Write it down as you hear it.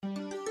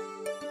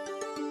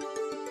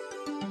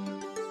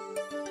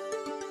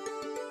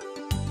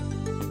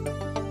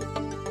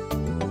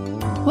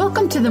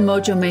Welcome to the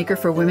Mojo Maker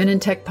for Women in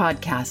Tech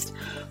podcast,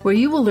 where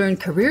you will learn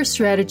career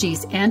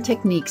strategies and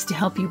techniques to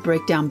help you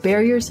break down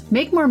barriers,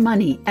 make more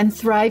money, and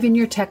thrive in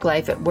your tech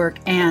life at work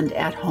and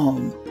at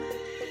home.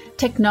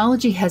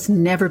 Technology has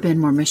never been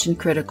more mission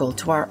critical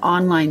to our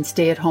online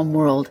stay-at-home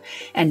world,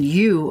 and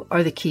you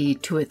are the key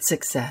to its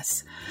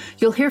success.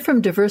 You'll hear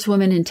from diverse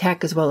women in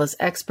tech as well as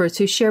experts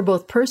who share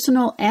both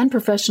personal and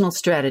professional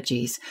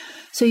strategies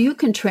so you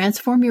can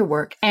transform your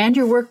work and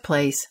your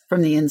workplace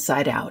from the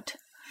inside out.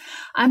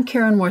 I'm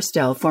Karen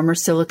Worstel, former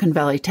Silicon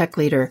Valley tech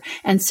leader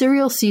and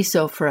serial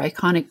CISO for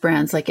iconic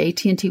brands like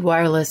AT&T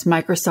Wireless,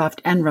 Microsoft,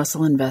 and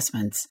Russell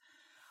Investments.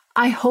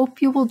 I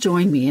hope you will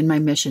join me in my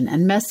mission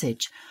and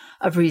message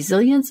of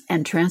resilience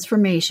and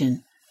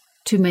transformation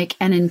to make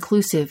an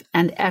inclusive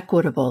and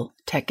equitable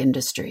tech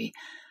industry.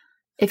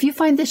 If you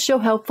find this show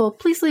helpful,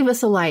 please leave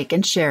us a like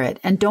and share it.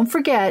 And don't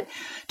forget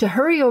to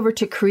hurry over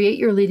to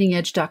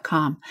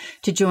createyourleadingedge.com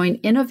to join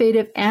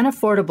innovative and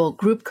affordable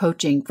group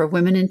coaching for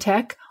women in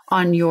tech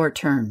on your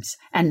terms.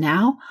 And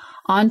now,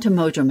 on to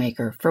Mojo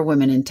Maker for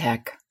Women in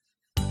Tech.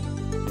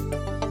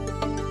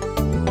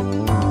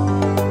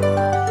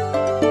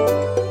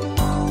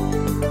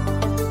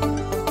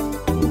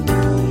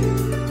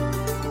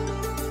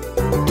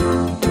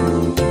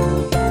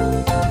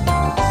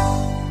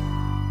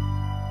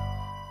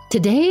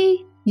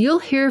 Today, you'll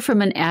hear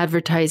from an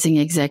advertising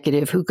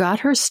executive who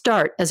got her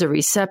start as a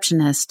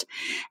receptionist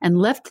and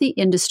left the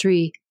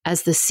industry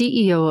as the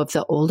CEO of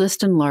the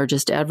oldest and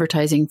largest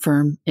advertising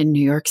firm in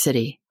New York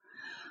City.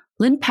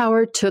 Lynn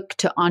Power took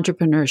to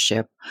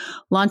entrepreneurship,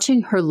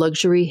 launching her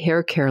luxury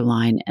hair care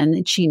line,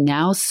 and she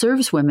now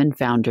serves women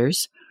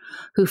founders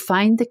who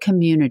find the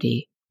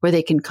community where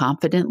they can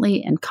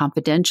confidently and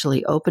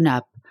confidentially open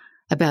up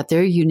about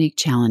their unique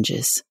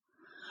challenges.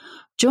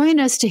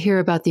 Join us to hear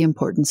about the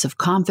importance of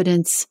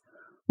confidence,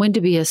 when to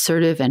be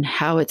assertive, and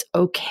how it's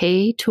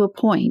okay to a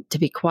point to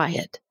be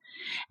quiet,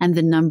 and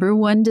the number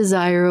one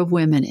desire of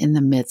women in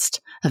the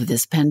midst of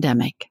this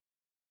pandemic.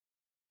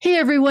 Hey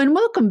everyone,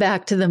 welcome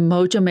back to the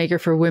Mojo Maker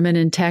for Women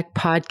in Tech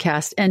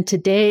podcast. And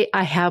today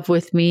I have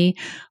with me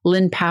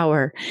Lynn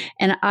Power.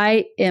 And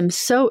I am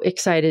so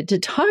excited to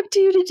talk to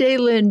you today,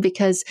 Lynn,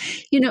 because,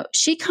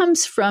 she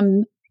comes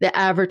from the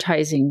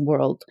advertising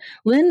world.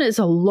 Lynn is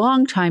a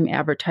longtime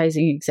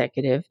advertising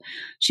executive.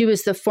 She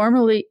was the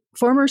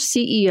former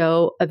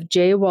CEO of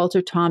J.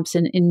 Walter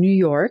Thompson in New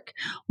York,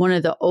 one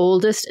of the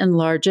oldest and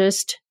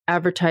largest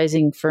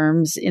advertising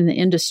firms in the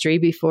industry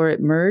before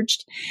it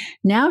merged.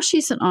 Now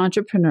she's an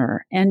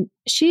entrepreneur, and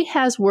she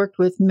has worked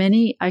with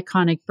many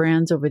iconic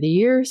brands over the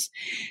years.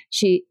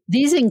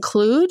 These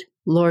include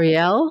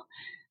L'Oreal,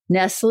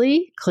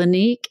 Nestle,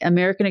 Clinique,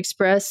 American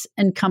Express,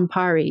 and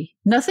Campari.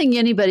 Nothing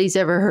anybody's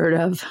ever heard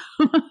of.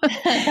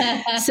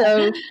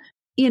 So,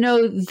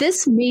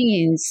 this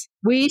means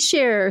we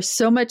share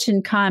so much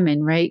in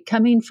common, right?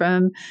 Coming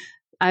from,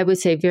 I would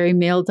say, very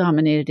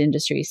male-dominated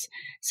industries.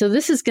 So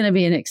this is going to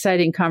be an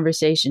exciting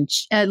conversation.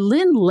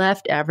 Lynn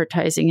left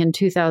advertising in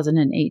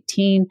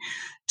 2018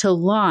 to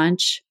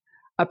launch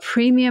a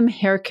premium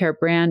hair care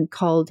brand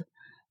called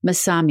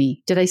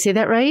Masami. Did I say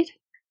that right?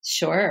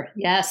 Sure.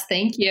 Yes.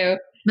 Thank you.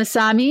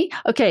 Masami.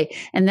 Okay.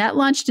 And that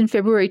launched in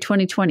February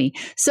 2020.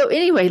 So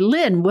anyway,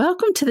 Lynn,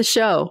 welcome to the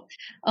show.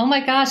 Oh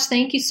my gosh.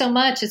 Thank you so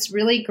much. It's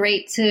really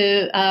great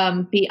to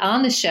be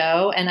on the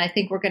show. And I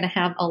think we're going to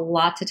have a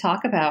lot to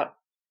talk about.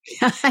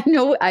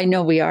 I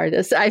know we are.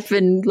 I've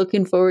been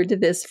looking forward to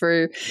this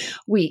for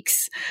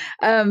weeks.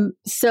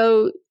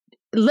 So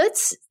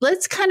let's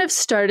kind of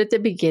start at the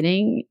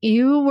beginning.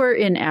 You were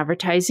in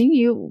advertising.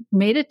 You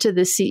made it to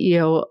the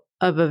CEO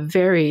of a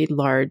very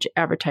large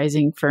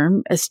advertising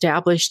firm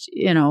established,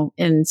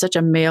 in such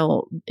a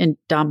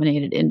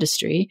male-dominated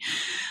industry.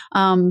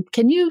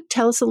 Can you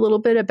tell us a little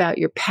bit about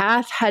your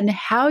path and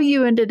how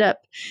you ended up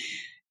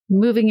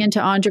moving into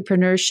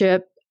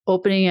entrepreneurship,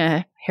 opening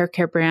a hair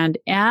care brand,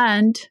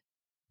 and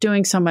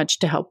doing so much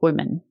to help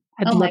women?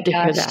 I'd love to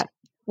hear that.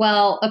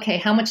 Well, okay.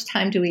 How much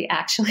time do we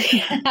actually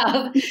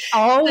have?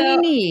 All we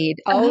need.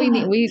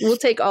 We'll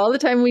take all the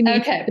time we need.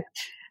 Okay.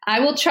 I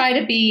will try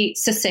to be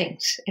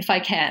succinct if I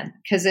can,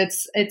 because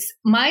it's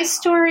my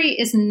story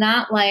is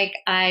not like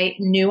I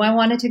knew I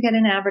wanted to get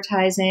in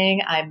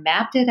advertising. I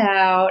mapped it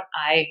out.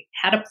 I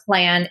had a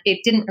plan. It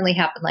didn't really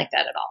happen like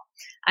that at all.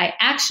 I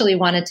actually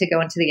wanted to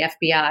go into the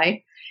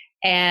FBI,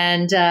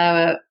 and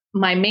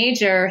my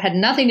major had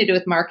nothing to do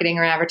with marketing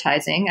or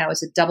advertising. I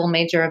was a double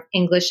major of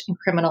English and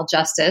criminal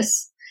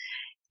justice.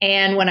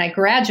 And when I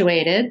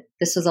graduated,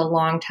 this was a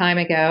long time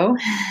ago,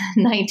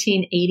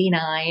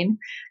 1989.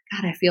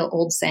 God, I feel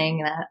old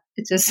saying that.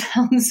 It just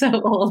sounds so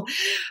old.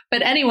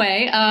 But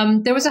anyway,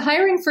 there was a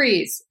hiring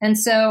freeze. And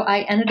so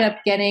I ended up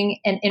getting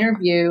an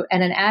interview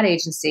at an ad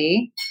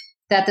agency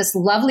that this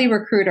lovely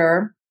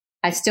recruiter,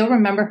 I still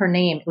remember her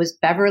name. It was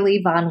Beverly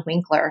Von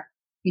Winkler.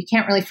 You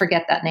can't really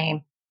forget that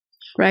name.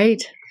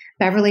 Right.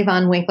 Beverly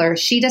Von Winkler.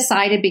 She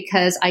decided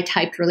because I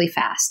typed really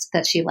fast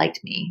that she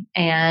liked me.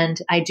 And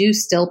I do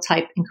still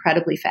type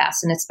incredibly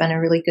fast. And it's been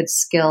a really good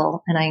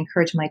skill. And I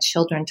encourage my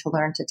children to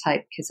learn to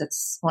type because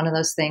it's one of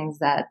those things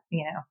that,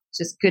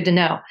 just good to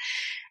know.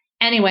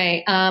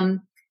 Anyway,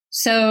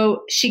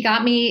 so she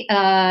got me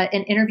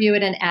an interview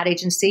at an ad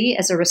agency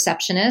as a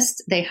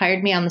receptionist. They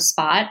hired me on the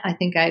spot. I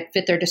think I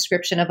fit their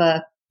description of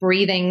a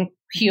breathing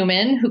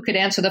human who could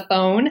answer the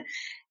phone.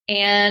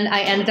 And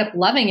I ended up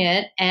loving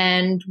it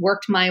and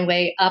worked my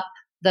way up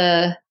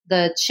the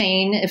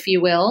chain, if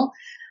you will.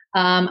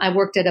 I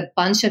worked at a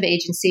bunch of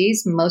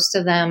agencies, most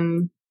of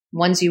them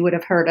ones you would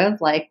have heard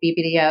of, like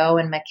BBDO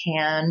and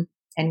McCann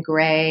and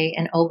Gray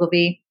and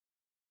Ogilvy.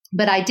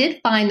 But I did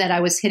find that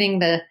I was hitting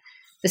the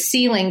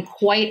ceiling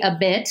quite a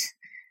bit.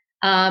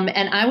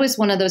 And I was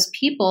one of those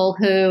people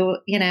who,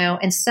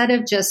 instead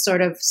of just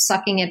sort of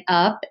sucking it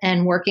up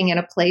and working at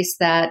a place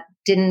that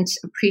didn't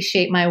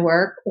appreciate my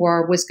work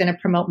or was going to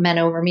promote men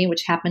over me,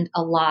 which happened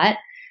a lot,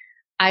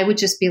 I would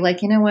just be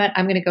like, you know what,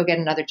 I'm going to go get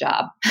another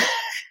job.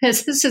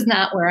 This is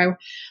not where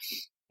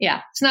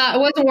it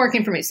wasn't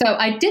working for me. So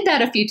I did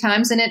that a few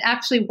times and it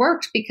actually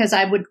worked because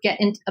I would get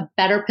into a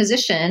better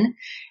position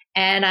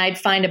and I'd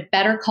find a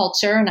better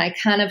culture. And I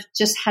kind of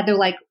just had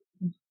to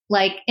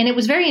and it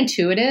was very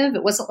intuitive.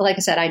 It wasn't, like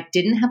I said, I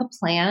didn't have a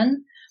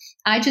plan.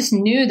 I just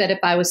knew that if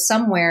I was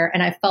somewhere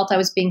and I felt I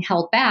was being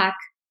held back,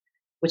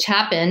 which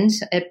happened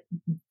at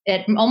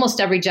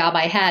almost every job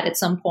I had at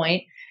some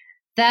point,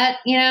 that,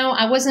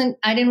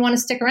 I didn't want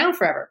to stick around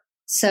forever.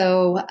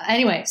 So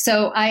anyway,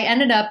 I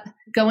ended up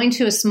going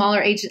to a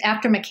smaller agent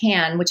after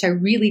McCann, which I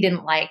really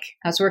didn't like.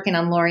 I was working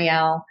on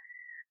L'Oreal.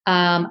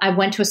 I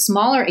went to a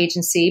smaller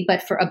agency,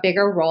 but for a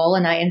bigger role,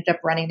 and I ended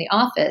up running the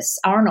office,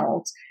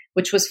 Arnold,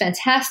 which was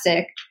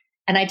fantastic.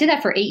 And I did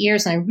that for 8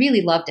 years and I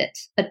really loved it.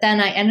 But then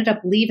I ended up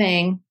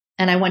leaving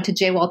and I went to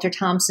J. Walter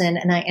Thompson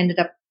and I ended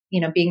up,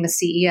 being the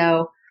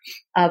CEO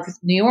of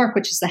New York,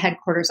 which is the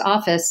headquarters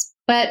office.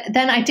 But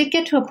then I did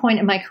get to a point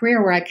in my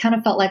career where I kind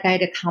of felt like I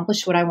had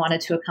accomplished what I wanted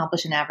to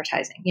accomplish in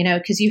advertising,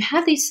 because you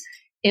have these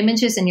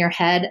images in your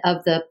head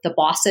of the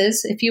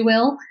bosses, if you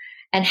will,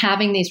 and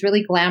having these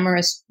really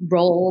glamorous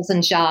roles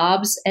and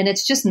jobs. And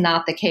it's just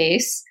not the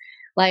case.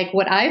 Like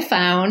what I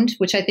found,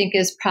 which I think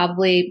is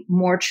probably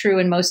more true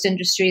in most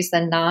industries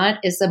than not,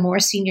 is the more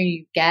senior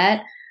you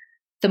get,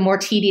 the more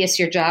tedious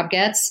your job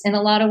gets in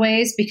a lot of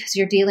ways because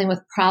you're dealing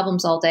with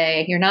problems all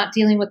day. You're not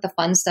dealing with the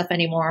fun stuff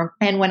anymore.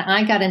 And when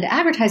I got into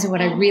advertising,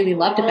 what I really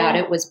loved about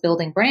it was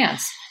building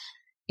brands,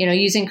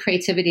 using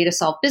creativity to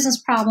solve business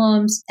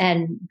problems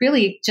and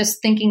really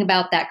just thinking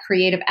about that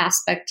creative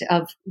aspect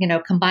of,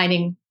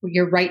 combining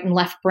your right and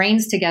left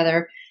brains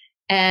together.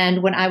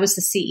 And when I was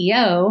the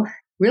CEO,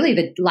 really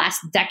the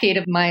last decade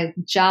of my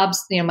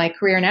jobs, my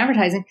career in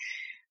advertising,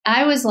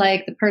 I was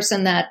like the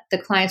person that the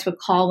clients would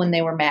call when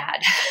they were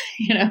mad,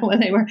 when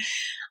they were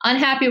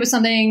unhappy with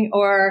something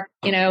or,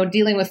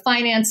 dealing with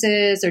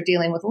finances or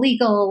dealing with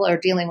legal or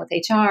dealing with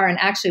HR. And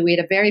actually we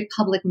had a very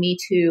public Me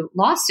Too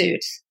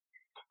lawsuit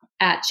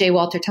at J.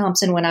 Walter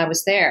Thompson when I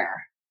was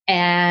there.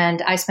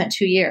 And I spent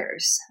 2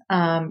 years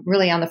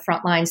really on the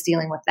front lines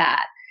dealing with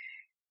that.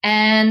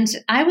 And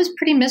I was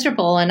pretty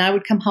miserable and I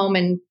would come home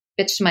and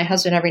bitch to my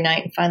husband every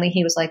night. And finally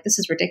he was like, this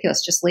is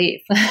ridiculous. Just leave.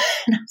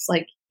 And I was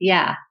like,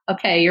 yeah,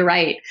 okay, you're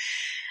right.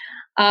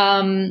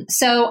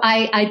 So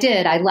I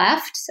did. I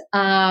left.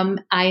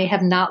 I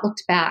have not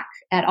looked back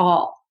at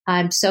all.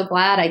 I'm so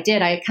glad I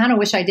did. I kind of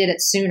wish I did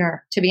it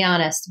sooner, to be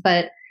honest,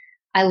 but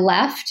I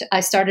left. I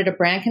started a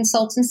brand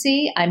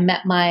consultancy. I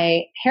met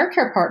my hair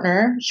care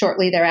partner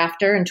shortly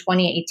thereafter in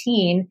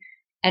 2018,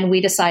 and we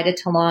decided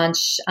to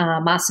launch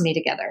Masami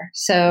together.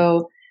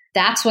 So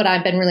that's what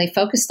I've been really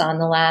focused on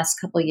the last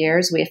couple of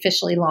years. We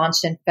officially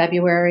launched in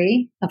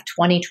February of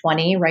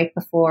 2020, right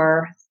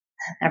before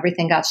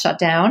everything got shut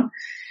down.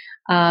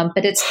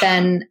 But it's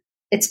been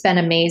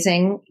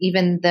amazing,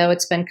 even though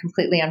it's been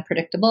completely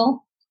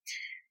unpredictable.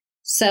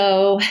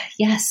 So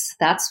yes,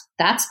 that's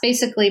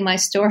basically my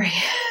story.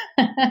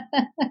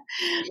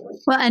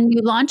 Well, and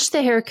you launched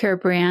the hair care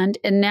brand,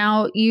 and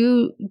now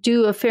you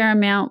do a fair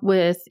amount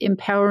with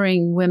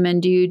empowering women.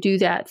 Do you do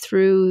that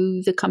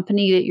through the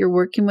company that you're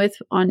working with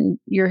on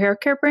your hair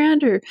care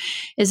brand, or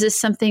is this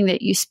something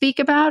that you speak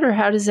about, or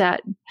how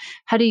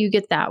do you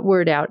get that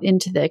word out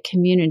into the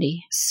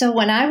community? So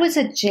when I was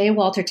at J.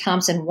 Walter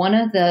Thompson, one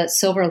of the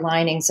silver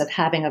linings of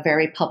having a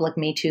very public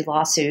Me Too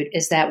lawsuit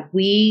is that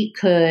we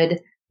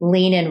could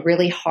lean in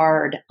really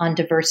hard on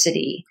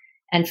diversity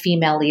and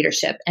female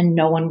leadership, and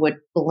no one would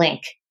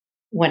blink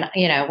when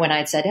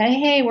I'd said,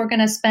 hey, we're going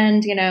to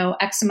spend,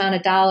 X amount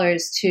of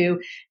dollars to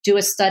do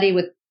a study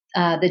with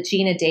the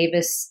Gina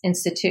Davis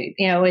Institute,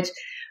 which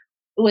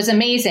was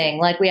amazing.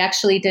 Like we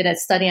actually did a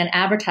study on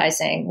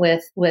advertising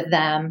with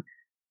them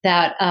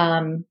that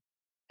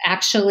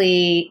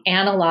actually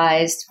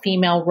analyzed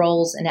female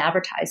roles in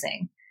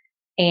advertising.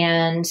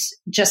 And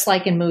just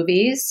like in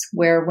movies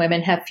where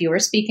women have fewer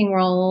speaking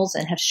roles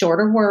and have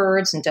shorter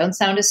words and don't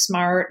sound as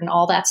smart and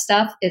all that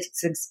stuff,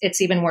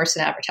 it's even worse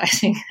in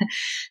advertising.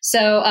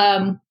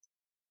 So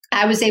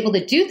I was able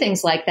to do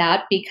things like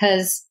that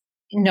because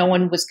no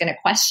one was going to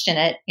question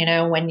it,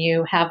 when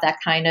you have that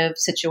kind of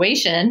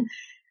situation.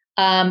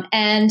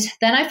 And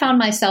then I found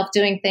myself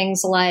doing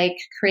things like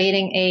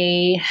creating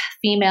a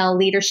female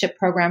leadership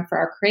program for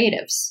our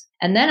creatives.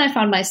 And then I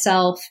found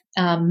myself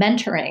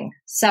mentoring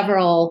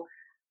several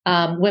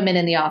women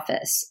in the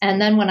office. And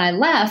then when I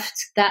left,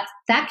 that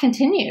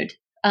continued.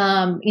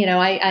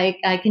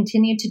 I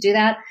continued to do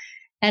that.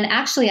 And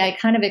actually, I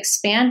kind of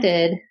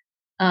expanded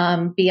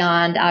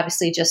beyond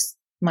obviously just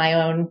my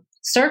own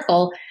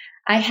circle.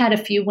 I had a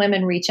few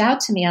women reach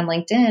out to me on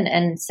LinkedIn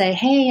and say,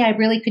 hey, I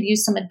really could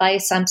use some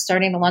advice. I'm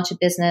starting to launch a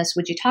business.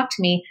 Would you talk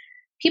to me?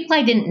 People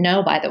I didn't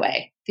know, by the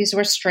way. These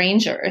were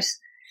strangers.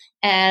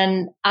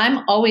 And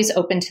I'm always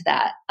open to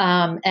that.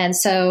 And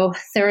so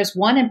there is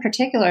one in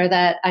particular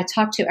that I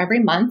talk to every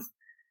month.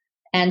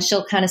 And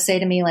she'll kind of say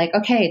to me like,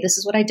 okay, this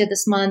is what I did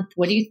this month.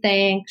 What do you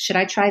think? Should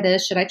I try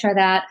this? Should I try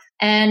that?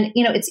 And,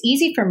 it's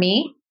easy for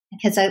me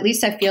because at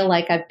least I feel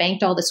like I've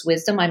banked all this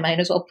wisdom. I might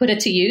as well put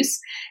it to use.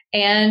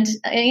 And,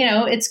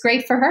 it's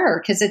great for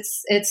her because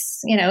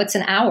it's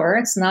an hour.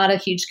 It's not a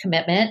huge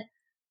commitment.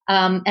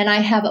 And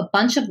I have a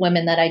bunch of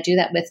women that I do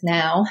that with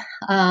now,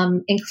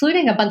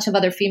 including a bunch of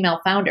other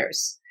female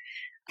founders.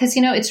 Because,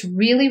 it's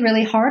really,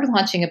 really hard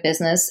launching a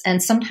business.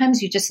 And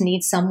sometimes you just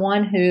need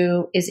someone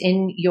who is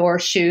in your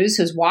shoes,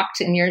 who's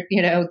walked in your,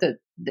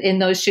 in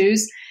those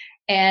shoes,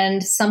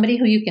 and somebody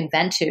who you can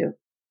vent to,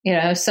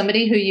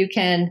 somebody who you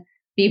can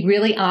be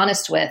really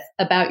honest with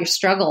about your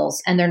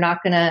struggles, and they're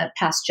not going to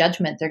pass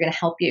judgment. They're going to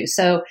help you.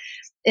 So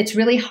it's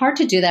really hard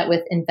to do that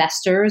with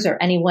investors or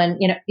anyone,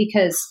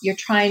 because you're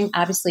trying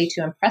obviously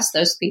to impress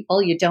those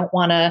people. You don't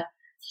want to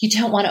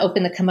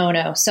open the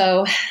kimono.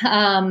 So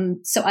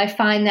I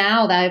find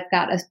now that I've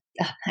got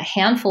a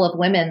handful of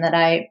women that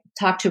I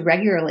talk to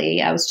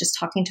regularly. I was just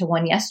talking to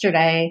one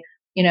yesterday,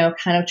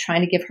 kind of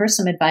trying to give her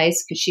some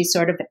advice because she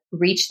sort of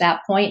reached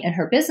that point in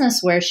her business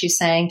where she's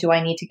saying, do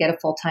I need to get a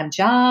full-time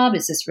job?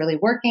 Is this really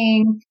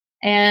working?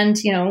 And,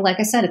 like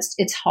I said,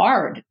 it's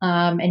hard.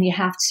 And you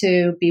have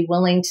to be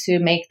willing to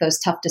make those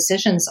tough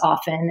decisions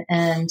often.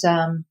 And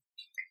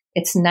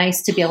it's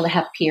nice to be able to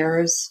have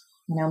peers,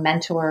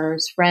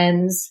 mentors,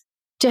 friends.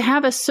 To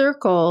have a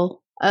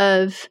circle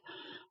of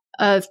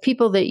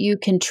people that you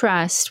can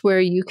trust where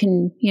you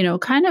can,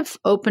 kind of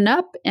open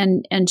up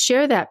and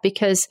share that.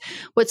 Because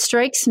what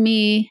strikes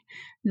me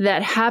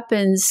that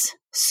happens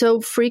so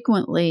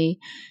frequently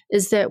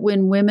is that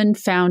when women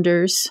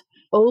founders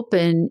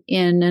open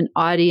in an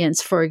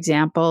audience, for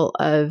example,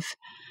 of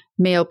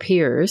male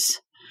peers,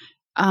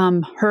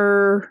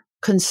 her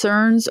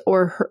concerns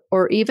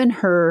or even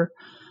her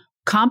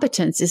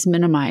competence is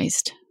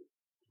minimized.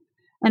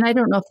 And I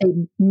don't know if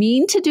they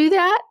mean to do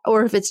that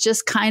or if it's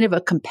just kind of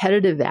a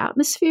competitive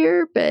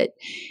atmosphere, but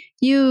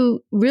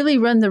you really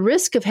run the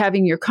risk of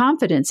having your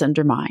confidence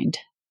undermined.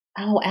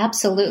 Oh,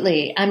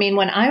 absolutely. I mean,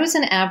 when I was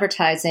in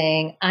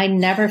advertising, I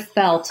never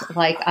felt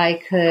like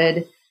I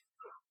could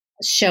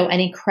show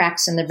any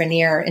cracks in the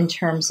veneer in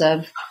terms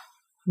of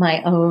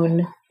my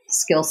own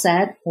skill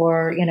set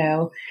or,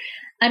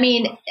 I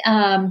mean,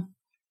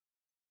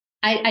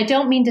 I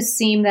don't mean to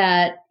seem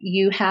that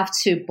you have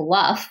to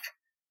bluff.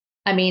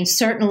 I mean,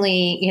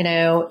 certainly,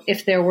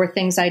 if there were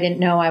things I didn't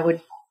know, I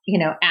would,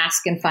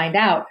 ask and find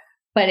out.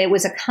 But it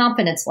was a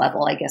confidence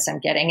level, I guess I'm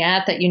getting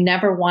at, that you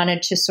never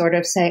wanted to sort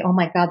of say, oh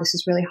my God, this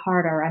is really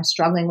hard, or I'm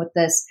struggling with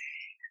this.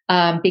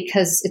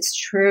 Because it's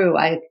true.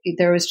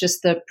 There was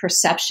just the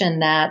perception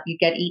that you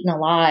get eaten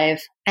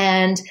alive.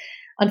 And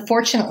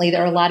unfortunately,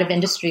 there are a lot of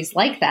industries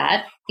like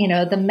that.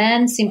 The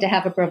men seem to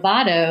have a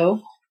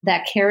bravado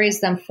that carries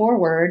them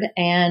forward.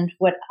 And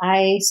what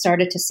I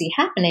started to see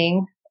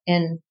happening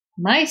in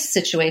my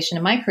situation,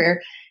 in my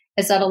career,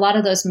 is that a lot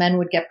of those men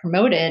would get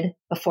promoted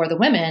before the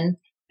women,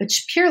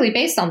 which purely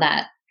based on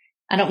that.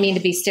 I don't mean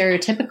to be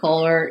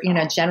stereotypical or,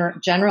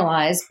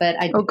 generalize, but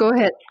go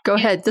ahead. Go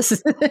ahead. This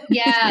is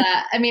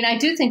yeah. I mean, I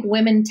do think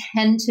women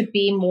tend to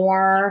be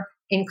more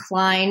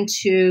inclined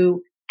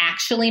to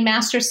actually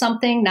master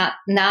something,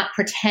 not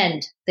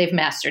pretend they've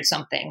mastered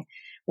something,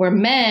 where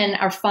men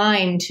are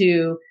fine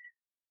to,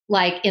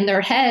 like, in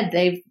their head,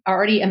 they've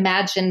already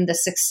imagined the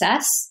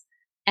success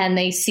and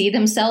they see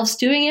themselves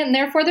doing it and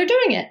therefore they're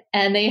doing it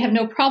and they have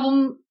no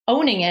problem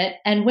owning it.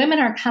 And women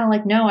are kind of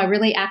like, no, I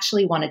really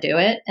actually want to do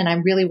it. And I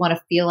really want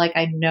to feel like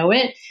I know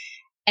it.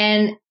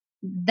 And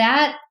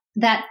that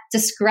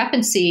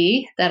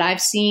discrepancy that I've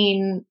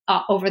seen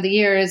over the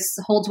years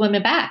holds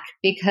women back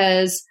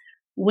because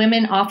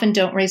women often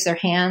don't raise their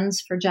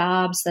hands for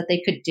jobs that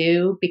they could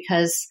do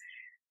because,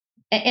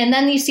 and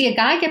then you see a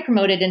guy get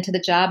promoted into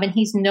the job and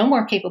he's no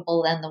more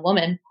capable than the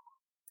woman,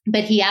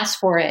 but he asked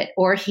for it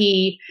or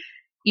he,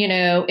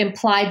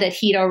 implied that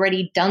he'd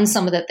already done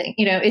some of the thing.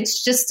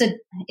 It's just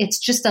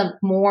a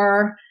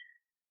more,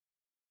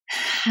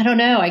 I don't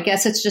know, I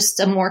guess it's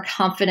just a more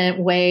confident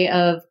way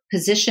of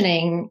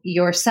positioning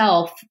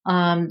yourself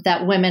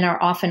that women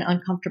are often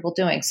uncomfortable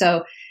doing.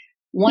 So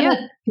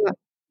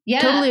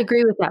totally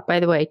agree with that, by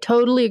the way.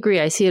 Totally agree.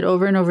 I see it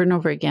over and over and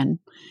over again.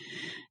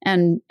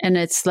 And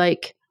it's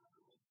like,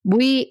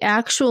 we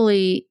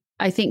actually,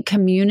 I think,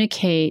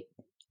 communicate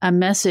a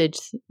message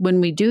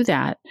when we do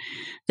that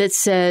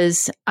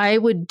says, I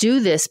would do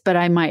this, but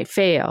I might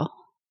fail.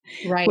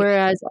 Right.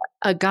 Whereas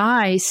a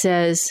guy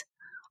says,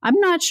 I'm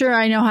not sure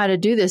I know how to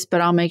do this,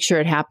 but I'll make sure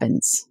it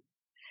happens.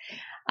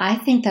 I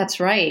think that's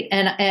right.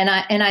 And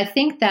I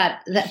think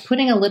that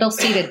putting a little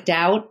seed of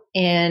doubt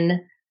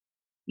in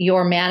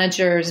your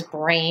manager's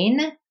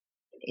brain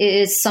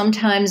is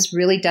sometimes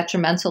really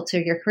detrimental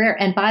to your career.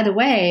 And by the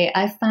way,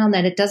 I found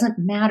that it doesn't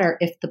matter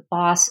if the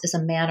boss is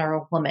a man or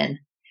a woman.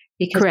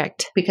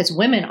 Correct. Because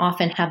women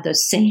often have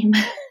those same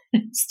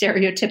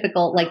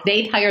stereotypical, like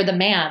they'd hire the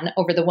man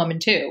over the woman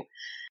too.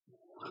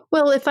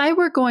 Well, if I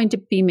were going to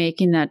be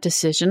making that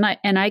decision,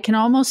 I can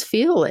almost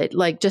feel it,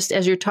 like just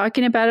as you're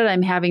talking about it,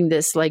 I'm having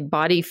this like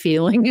body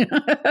feeling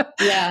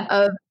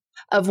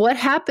of what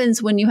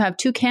happens when you have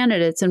two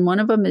candidates and one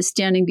of them is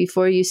standing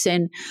before you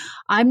saying,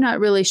 I'm not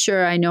really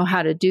sure I know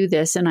how to do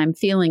this and I'm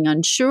feeling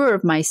unsure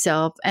of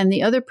myself. And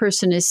the other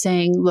person is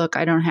saying, look,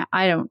 I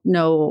don't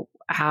know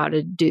how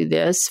to do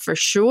this for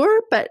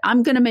sure, but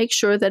I'm going to make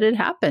sure that it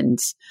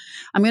happens.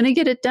 I'm going to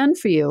get it done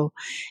for you.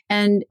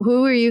 And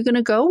who are you going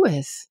to go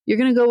with? You're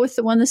going to go with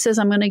the one that says,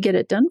 I'm going to get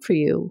it done for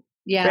you.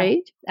 Yeah,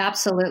 right?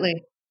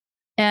 Absolutely.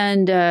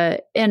 And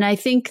I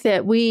think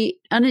that we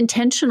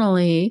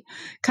unintentionally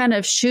kind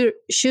of shoot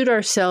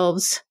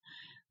ourselves.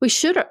 We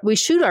shoot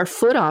our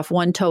foot off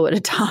one toe at a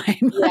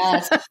time.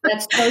 Yes,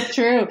 that's so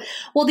true.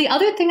 Well, the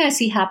other thing I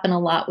see happen a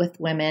lot with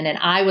women, and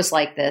I was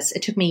like this,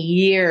 it took me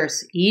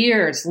years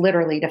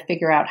literally to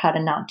figure out how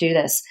to not do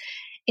this,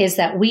 is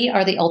that we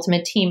are the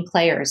ultimate team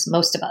players,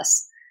 most of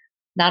us.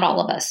 Not all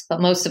of us,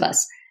 but most of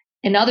us.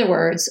 In other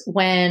words,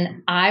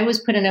 when I was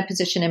put in a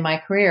position in my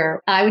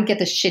career, I would get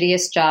the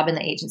shittiest job in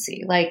the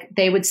agency. Like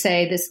they would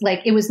say this,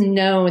 like it was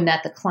known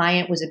that the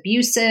client was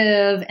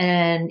abusive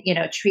and,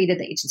 treated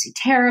the agency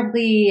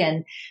terribly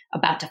and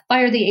about to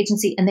fire the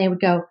agency. And they would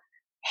go,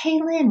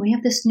 hey, Lynn, we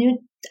have this new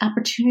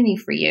opportunity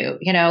for you.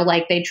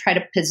 Like they try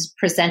to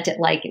present it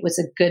like it was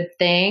a good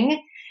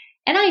thing.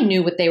 And I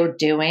knew what they were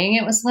doing.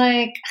 It was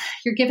like,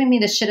 you're giving me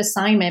the shit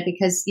assignment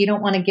because you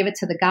don't want to give it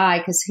to the guy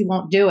because he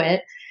won't do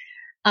it.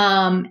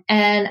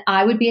 And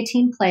I would be a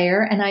team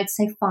player and I'd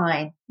say,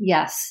 fine,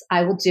 yes,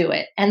 I will do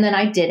it. And then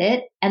I did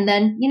it. And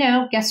then,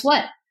 guess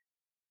what?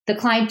 The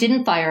client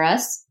didn't fire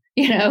us,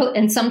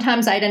 and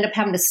sometimes I'd end up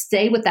having to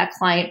stay with that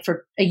client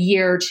for a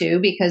year or two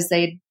because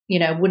they,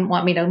 wouldn't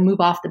want me to move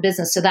off the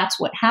business. So that's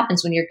what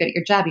happens when you're good at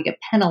your job. You get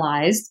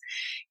penalized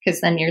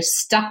because then you're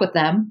stuck with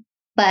them.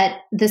 But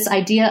this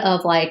idea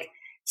of like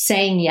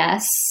saying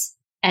yes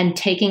and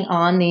taking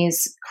on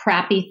these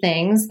crappy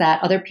things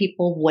that other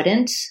people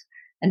wouldn't,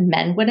 and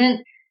men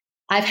wouldn't,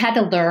 I've had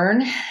to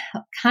learn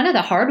kind of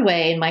the hard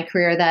way in my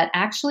career that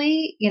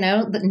actually,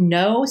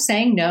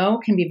 saying no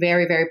can be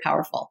very, very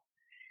powerful.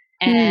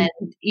 And,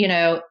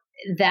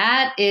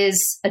 that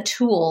is a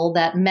tool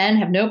that men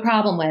have no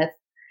problem with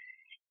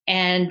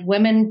and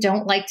women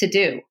don't like to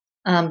do.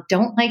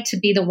 Don't like to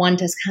be the one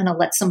to kind of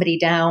let somebody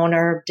down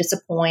or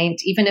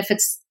disappoint, even if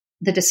it's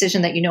the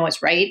decision that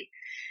is right.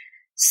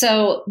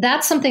 So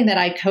that's something that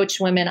I coach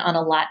women on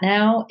a lot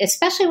now,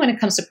 especially when it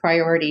comes to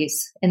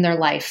priorities in their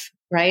life,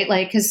 right?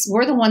 Like, because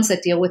we're the ones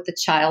that deal with the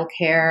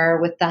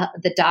childcare, with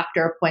the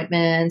doctor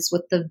appointments,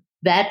 with the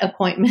vet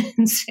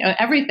appointments,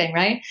 everything,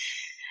 right?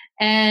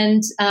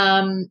 And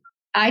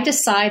I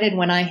decided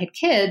when I had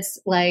kids,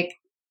 like,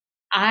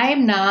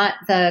 I'm not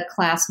the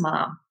class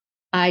mom.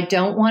 I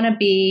don't want to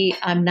be,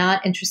 I'm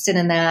not interested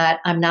in that.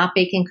 I'm not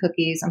baking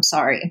cookies. I'm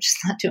sorry. I'm just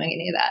not doing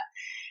any of that.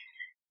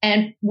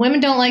 And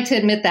women don't like to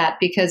admit that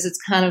because it's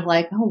kind of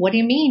like, oh, what do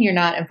you mean you're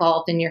not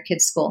involved in your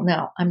kid's school?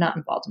 No, I'm not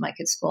involved in my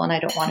kid's school and I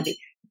don't want to be.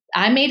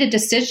 I made a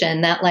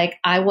decision that like,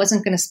 I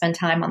wasn't going to spend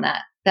time on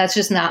that. That's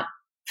just not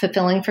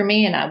fulfilling for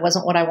me. And I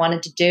wasn't what I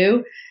wanted to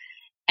do.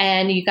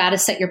 And you got to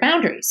set your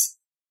boundaries.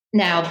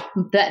 Now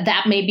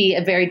that may be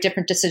a very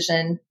different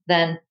decision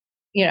than,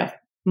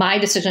 my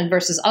decision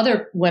versus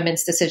other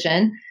women's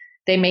decision.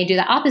 They may do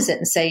the opposite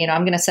and say,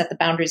 I'm going to set the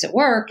boundaries at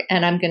work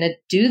and I'm going to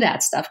do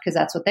that stuff because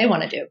that's what they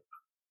want to do.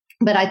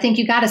 But I think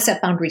you got to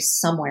set boundaries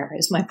somewhere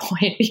is my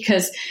point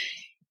because,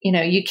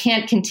 you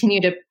can't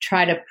continue to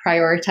try to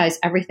prioritize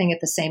everything at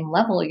the same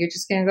level. You're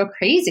just going to go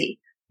crazy.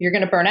 You're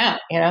going to burn out,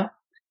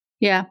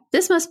 Yeah.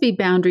 This must be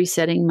boundary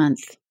setting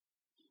month.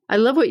 I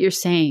love what you're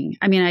saying.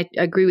 I mean, I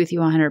agree with you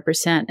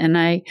 100%. And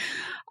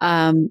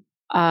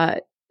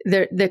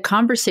the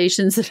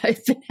conversations that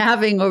I've been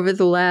having over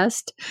the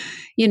last,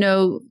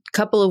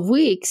 couple of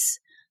weeks,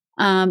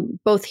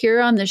 both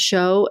here on the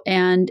show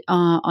and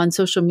on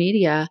social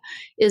media,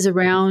 is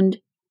around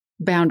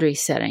boundary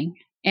setting,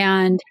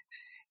 and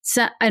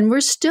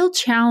we're still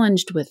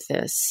challenged with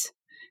this.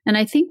 And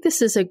I think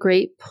this is a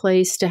great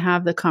place to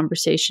have the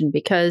conversation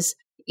because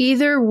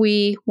either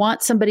we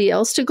want somebody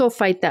else to go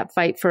fight that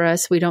fight for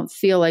us. We don't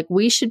feel like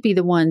we should be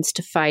the ones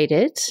to fight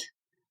it.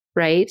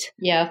 Right?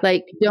 Yeah.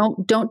 Like,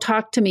 don't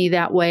talk to me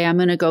that way. I'm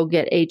going to go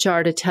get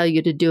HR to tell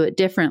you to do it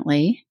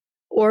differently.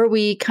 Or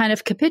we kind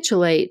of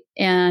capitulate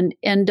and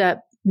end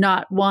up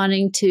not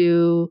wanting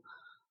to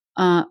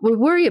we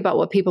worry about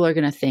what people are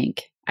going to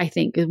think. I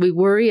think we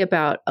worry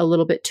about a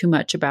little bit too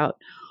much about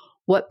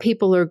what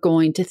people are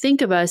going to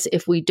think of us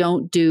if we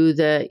don't do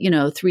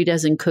the, 3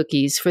 dozen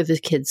cookies for the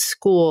kids'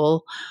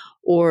 school,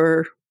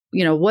 or,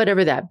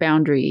 whatever that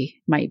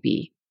boundary might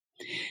be.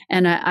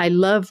 And I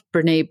love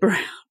Brene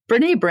Brown.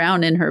 Brene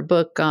Brown in her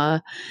book,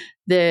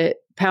 The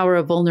Power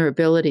of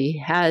Vulnerability,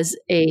 has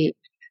a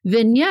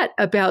vignette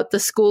about the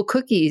school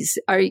cookies.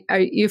 Are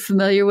you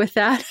familiar with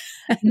that?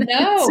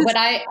 No, but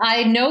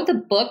I know the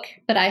book,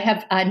 but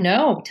I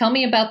know. Tell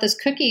me about this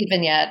cookie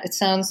vignette. It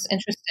sounds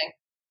interesting.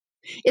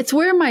 It's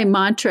where my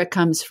mantra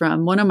comes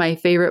from. One of my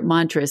favorite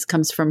mantras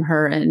comes from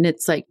her, and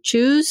it's like,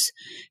 choose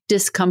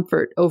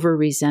discomfort over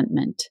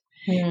resentment.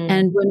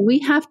 And when we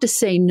have to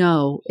say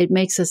no, it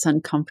makes us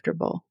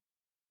uncomfortable.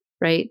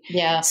 Right?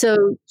 Yeah.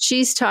 So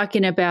she's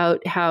talking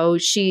about how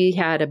she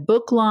had a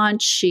book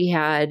launch. She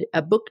had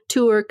a book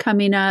tour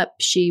coming up.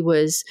 She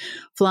was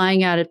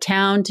flying out of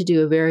town to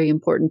do a very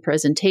important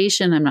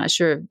presentation. I'm not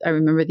sure if I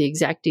remember the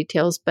exact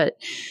details, but,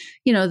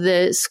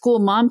 the school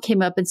mom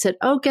came up and said,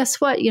 oh, guess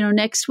what?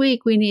 Next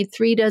week we need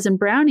 3 dozen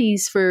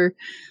brownies for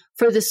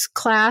this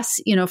class,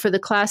 for the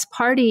class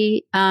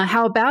party.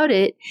 How about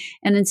it?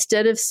 And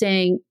instead of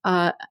saying,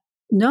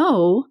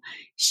 no,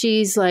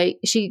 she's like,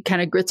 she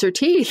kind of grits her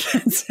teeth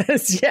and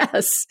says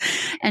yes.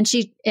 And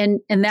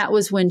and that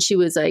was when she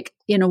was like,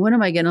 what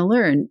am I going to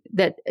learn?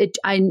 That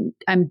I'm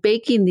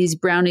baking these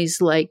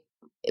brownies like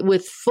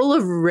with full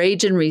of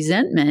rage and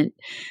resentment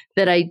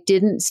that I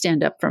didn't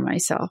stand up for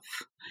myself.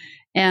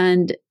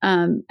 And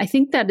I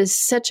think that is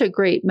such a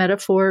great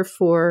metaphor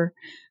for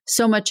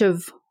so much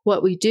of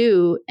what we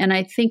do. And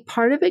I think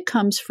part of it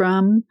comes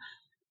from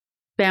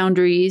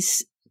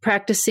boundaries,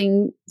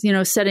 practicing,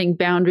 setting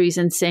boundaries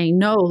and saying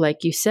no,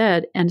 like you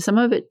said. And some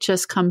of it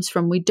just comes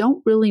from we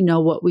don't really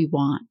know what we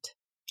want.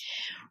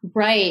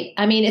 Right.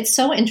 I mean, it's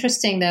so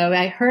interesting, though.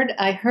 I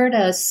heard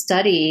a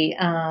study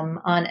on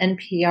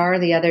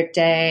NPR the other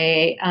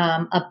day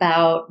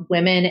about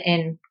women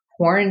in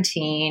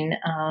quarantine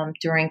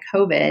during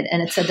COVID,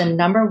 and it said the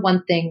number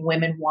one thing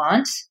women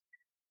want.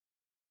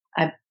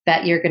 I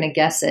bet you're going to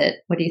guess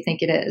it. What do you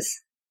think it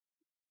is?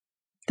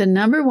 The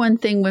number one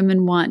thing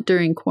women want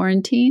during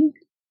quarantine?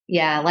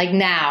 Yeah, like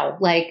now,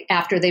 like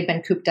after they've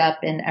been cooped up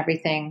and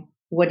everything.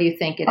 What do you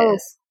think it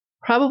is?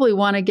 Probably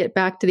want to get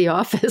back to the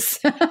office.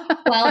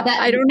 Well,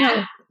 I don't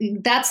know.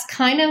 That's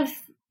kind of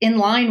in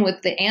line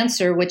with the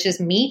answer, which is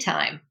me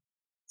time.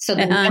 So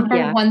the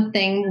number one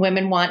thing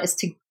women want is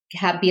to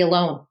be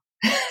alone.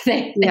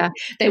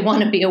 They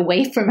want to be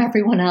away from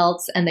everyone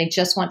else, and they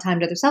just want time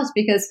to themselves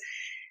because,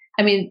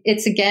 I mean,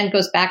 it's again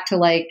goes back to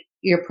like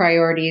your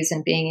priorities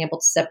and being able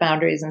to set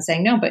boundaries and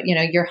saying no, but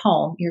you're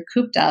home, you're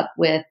cooped up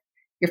with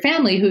your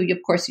family, who of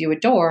course you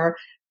adore,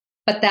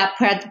 but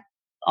that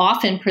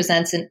often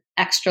presents an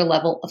extra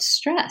level of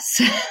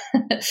stress.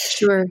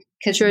 Sure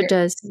it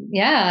does.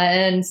 Yeah.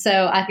 And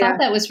so I thought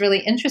that was really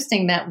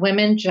interesting that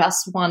women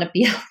just want to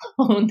be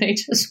alone. They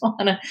just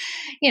want to,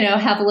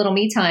 have a little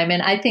me time.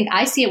 And I think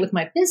I see it with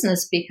my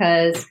business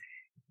because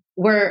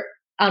we're,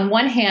 on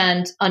one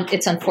hand,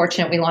 it's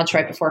unfortunate we launched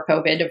right before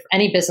COVID, of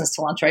any business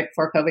to launch right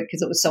before COVID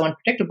because it was so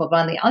unpredictable.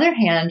 But on the other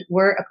hand,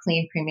 we're a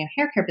clean premium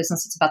hair care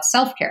business. It's about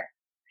self-care.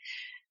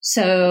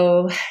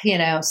 So,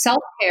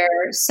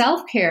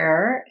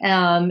 self-care,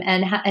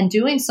 and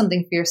doing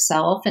something for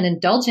yourself and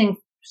indulging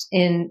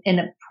in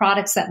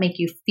products that make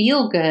you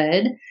feel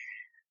good,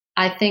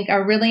 I think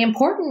are really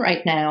important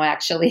right now,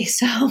 actually.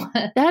 So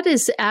that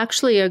is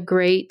actually a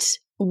great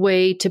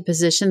way to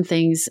position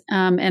things.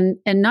 And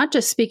not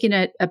just speaking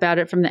about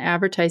it from the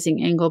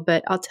advertising angle,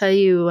 but I'll tell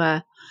you,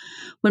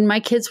 when my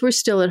kids were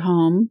still at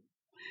home,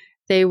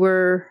 they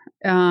were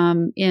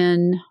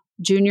in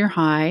junior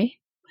high.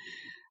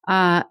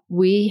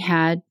 We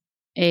had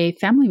a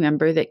family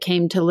member that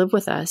came to live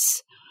with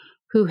us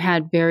who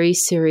had very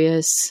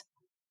serious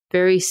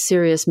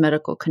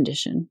medical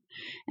condition.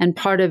 And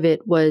part of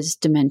it was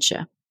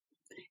dementia.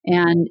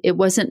 And it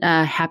wasn't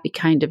a happy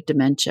kind of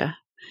dementia.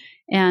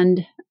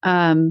 And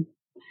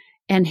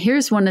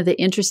here's one of the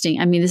interesting,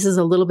 this is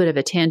a little bit of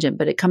a tangent,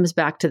 but it comes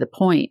back to the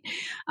point.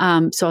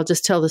 So I'll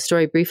just tell the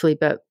story briefly.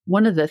 But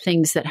one of the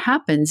things that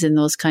happens in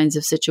those kinds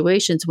of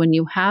situations, when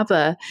you have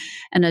an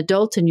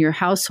adult in your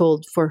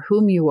household for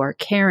whom you are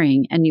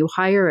caring and you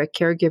hire a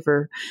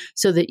caregiver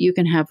so that you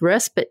can have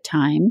respite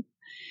time,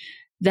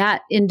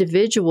 that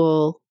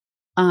individual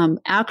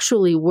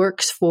actually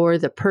works for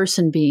the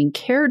person being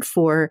cared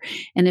for.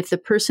 And if the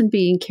person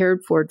being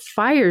cared for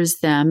fires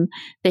them,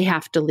 they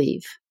have to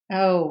leave.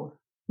 Oh,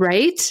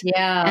 right?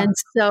 Yeah. And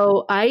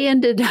so I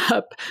ended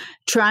up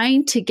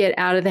trying to get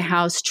out of the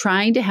house,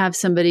 trying to have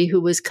somebody who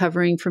was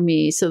covering for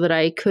me so that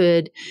I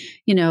could,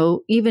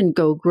 even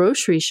go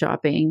grocery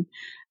shopping,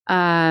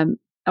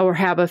 or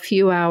have a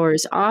few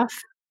hours off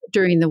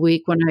during the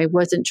week when I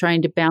wasn't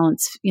trying to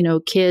balance,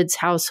 kids,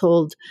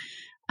 household,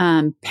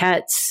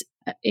 pets,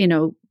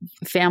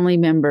 family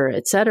member,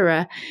 et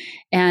cetera.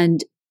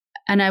 And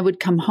I would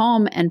come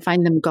home and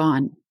find them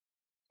gone.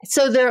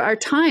 So there are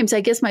times,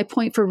 I guess my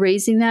point for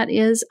raising that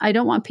is I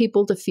don't want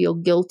people to feel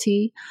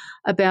guilty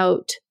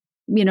about,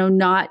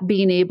 not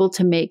being able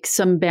to make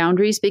some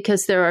boundaries,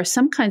 because there are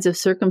some kinds of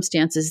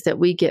circumstances that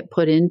we get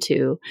put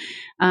into.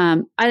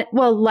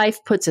 Life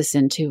puts us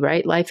into,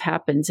 right? Life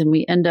happens and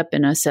we end up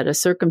in a set of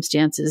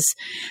circumstances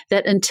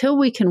that until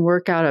we can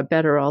work out a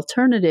better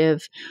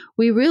alternative,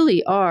 we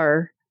really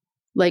are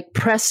like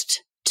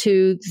pressed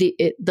to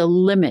the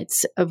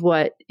limits of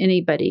what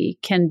anybody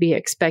can be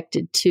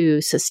expected to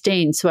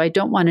sustain. So I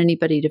don't want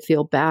anybody to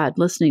feel bad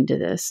listening to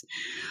this.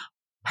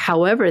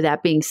 However,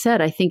 that being said,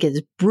 I think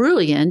it's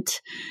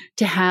brilliant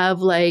to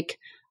have like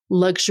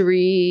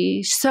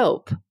luxury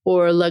soap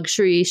or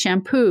luxury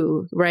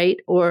shampoo, right?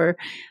 Or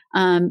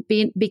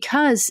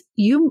because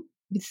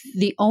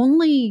the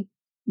only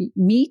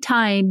me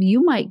time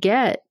you might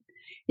get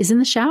is in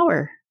the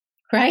shower.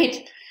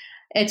 Right.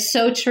 It's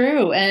so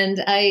true.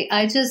 And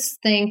I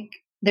just think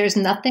there's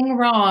nothing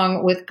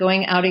wrong with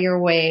going out of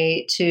your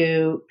way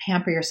to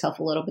pamper yourself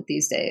a little bit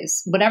these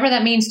days, whatever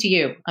that means to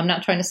you. I'm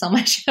not trying to sell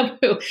my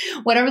shampoo,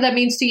 whatever that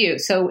means to you.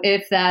 So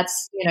if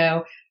that's,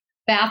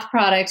 bath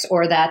products,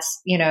 or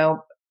that's,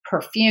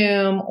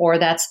 perfume, or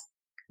that's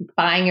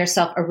buying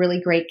yourself a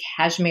really great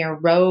cashmere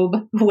robe,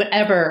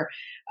 whatever,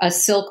 a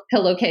silk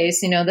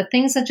pillowcase, the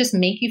things that just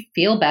make you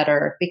feel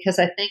better, because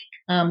I think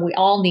we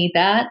all need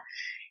that.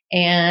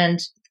 And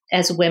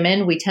as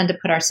women, we tend to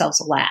put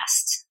ourselves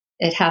last.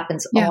 It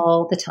happens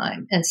all the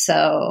time. And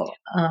so,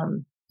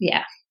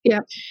 yeah. Yeah.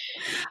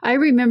 I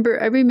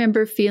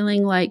remember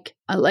feeling like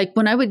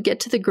when I would get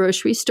to the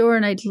grocery store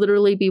and I'd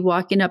literally be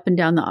walking up and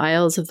down the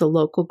aisles of the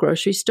local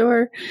grocery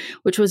store,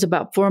 which was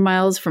about 4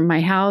 miles from my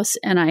house.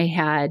 And I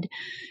had,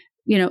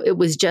 it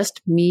was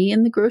just me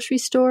in the grocery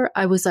store.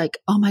 I was like,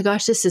 oh my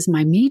gosh, this is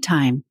my me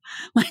time.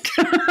 Like,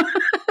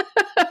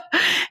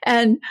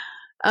 and,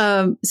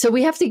 so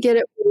we have to get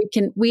it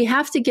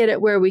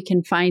where we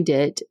can find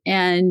it.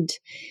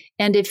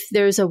 And if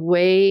there's a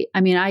way,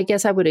 I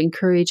guess I would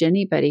encourage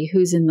anybody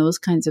who's in those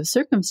kinds of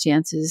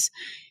circumstances,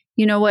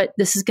 you know what,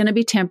 this is going to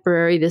be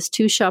temporary. This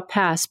too shall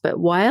pass. But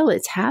while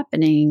it's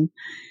happening,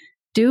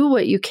 do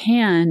what you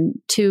can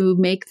to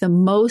make the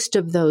most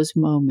of those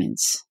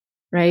moments.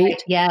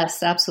 Right?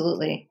 Yes,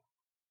 absolutely.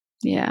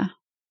 Yeah.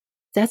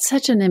 That's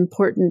such an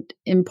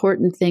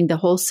important thing, the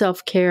whole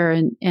self-care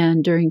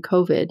and during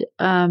COVID.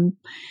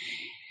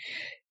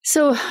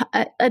 So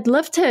I'd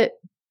love to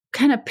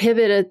kind of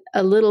pivot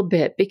a little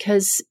bit,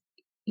 because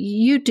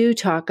you do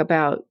talk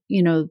about,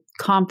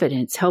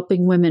 confidence,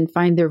 helping women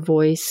find their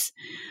voice,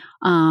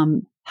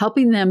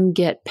 helping them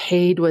get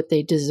paid what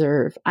they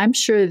deserve. I'm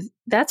sure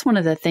that's one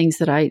of the things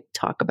that I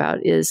talk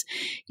about is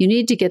you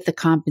need to get the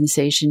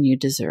compensation you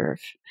deserve.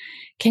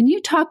 Can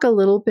you talk a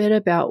little bit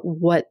about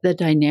what the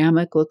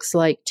dynamic looks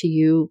like to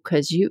you?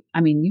 Because you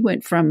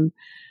went from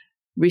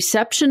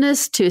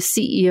receptionist to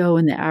CEO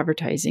in the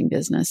advertising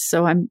business.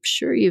 So I'm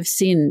sure you've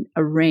seen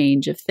a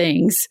range of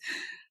things.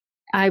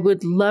 I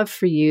would love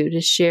for you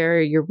to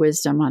share your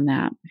wisdom on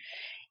that.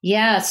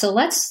 Yeah. So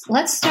let's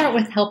start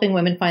with helping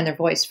women find their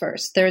voice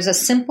first. There's a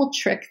simple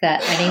trick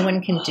that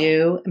anyone can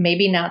do,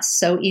 maybe not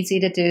so easy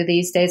to do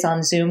these days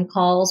on Zoom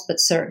calls, but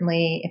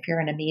certainly if you're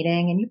in a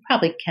meeting, and you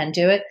probably can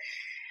do it,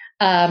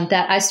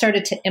 that I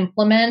started to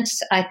implement.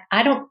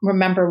 I don't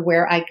remember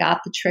where I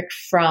got the trick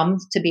from,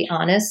 to be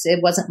honest.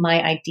 It wasn't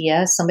my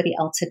idea. Somebody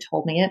else had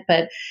told me it.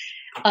 But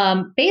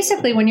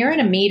basically, when you're in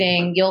a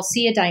meeting, you'll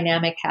see a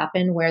dynamic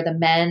happen where the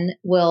men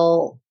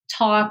will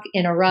talk,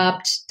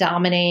 interrupt,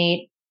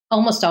 dominate,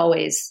 almost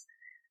always.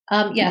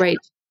 Right.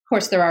 Of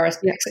course, there are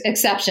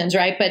exceptions,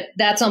 right? But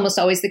that's almost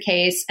always the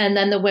case. And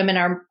then the women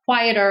are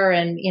quieter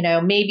and,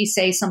 maybe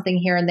say something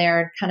here and there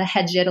and kind of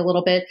hedge it a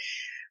little bit.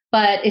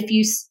 But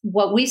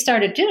what we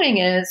started doing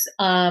is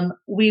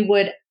we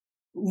would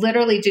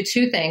literally do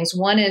two things.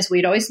 One is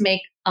we'd always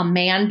make a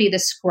man be the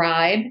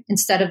scribe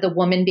instead of the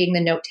woman being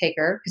the note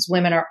taker, because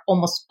women are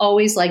almost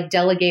always like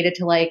delegated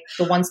to like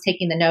the ones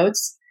taking the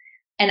notes.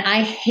 And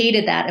I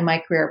hated that in my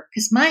career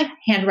because my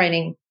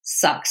handwriting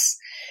sucks.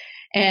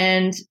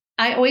 And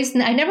I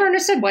never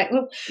understood why,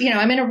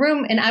 I'm in a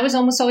room and I was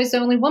almost always the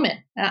only woman.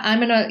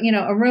 I'm in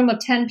a room of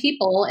 10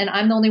 people and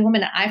I'm the only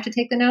woman. I have to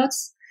take the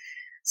notes.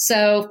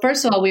 So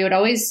first of all, we would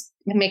always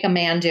make a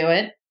man do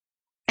it.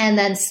 And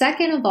then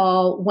second of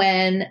all,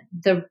 when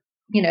the,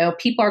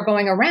 people are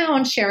going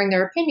around sharing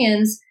their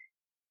opinions,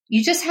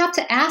 you just have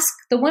to ask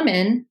the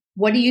women,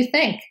 what do you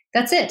think?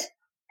 That's it.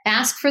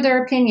 Ask for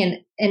their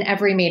opinion in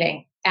every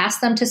meeting.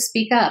 Ask them to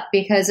speak up,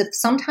 because if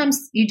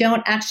sometimes you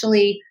don't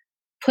actually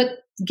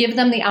give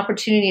them the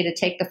opportunity to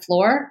take the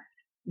floor,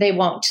 they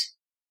won't.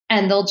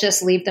 And they'll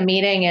just leave the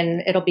meeting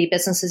and it'll be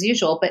business as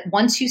usual. But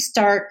once you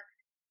start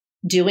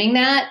doing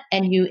that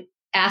and you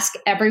ask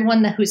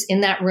everyone who's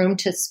in that room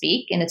to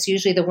speak, and it's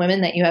usually the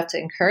women that you have to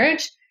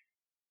encourage,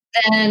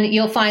 then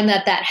you'll find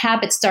that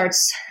habit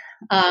starts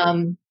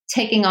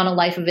taking on a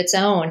life of its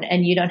own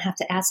and you don't have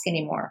to ask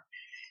anymore.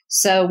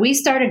 So we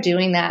started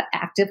doing that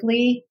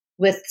actively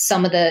with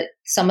some of the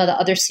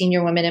other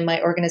senior women in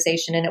my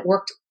organization, and it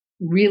worked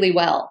really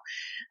well.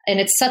 And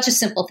it's such a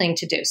simple thing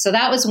to do. So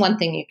that was one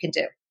thing you can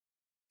do.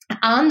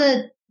 On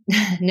the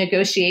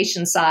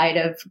negotiation side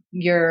of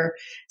your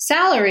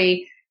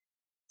salary,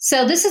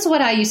 so this is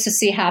what I used to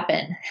see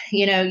happen.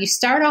 You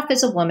start off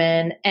as a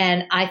woman,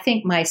 and I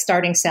think my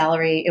starting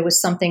salary, it was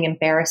something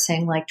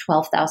embarrassing, like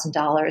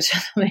 $12,000.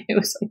 It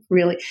was like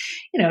really,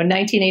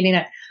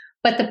 1989.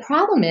 But the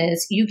problem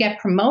is you get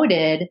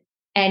promoted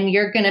and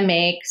you're going to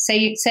make,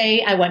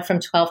 say I went from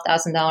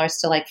 $12,000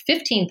 to like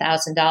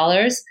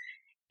 $15,000,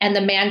 and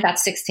the man got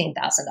 $16,000.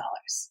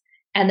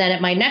 And then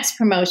at my next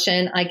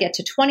promotion, I get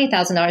to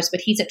 $20,000,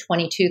 but he's at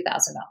 $22,000.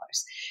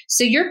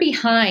 So you're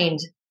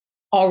behind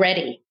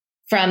already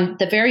from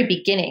the very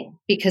beginning,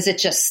 because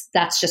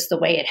that's just the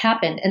way it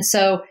happened. And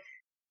so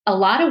a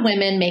lot of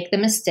women make the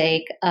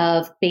mistake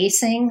of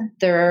basing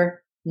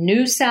their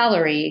new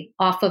salary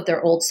off of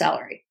their old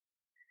salary.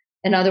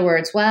 In other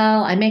words,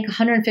 well, I make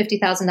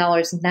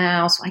 $150,000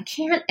 now, so I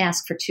can't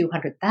ask for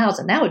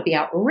 $200,000. That would be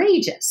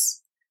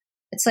outrageous.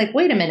 It's like,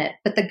 wait a minute,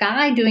 but the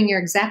guy doing your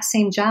exact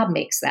same job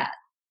makes that.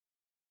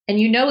 And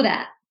you know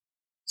that.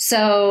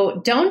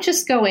 So don't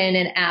just go in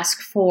and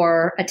ask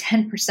for a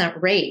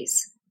 10%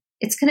 raise.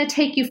 It's going to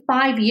take you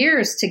 5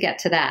 years to get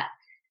to that.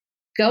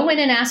 Go in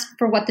and ask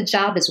for what the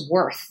job is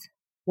worth,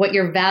 what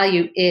your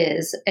value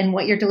is, and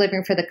what you're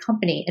delivering for the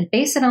company, and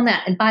base it on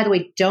that. And by the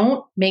way,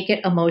 don't make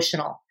it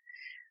emotional.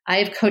 I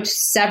have coached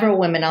several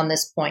women on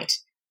this point,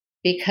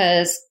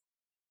 because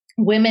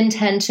women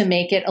tend to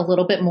make it a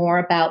little bit more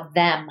about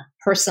them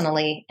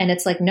personally. And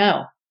it's like,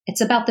 no,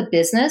 it's about the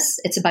business.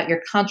 It's about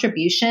your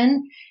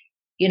contribution.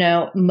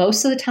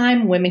 Most of the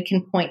time women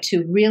can point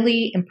to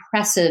really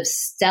impressive,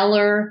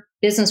 stellar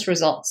business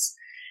results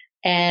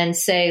and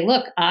say,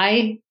 look,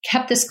 I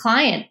kept this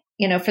client,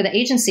 for the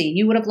agency.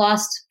 You would have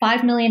lost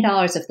 $5 million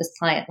if this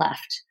client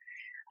left.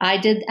 I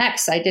did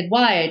X, I did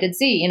Y, I did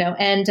Z,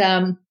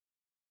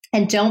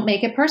 and don't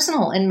make it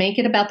personal, and make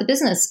it about the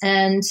business.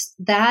 And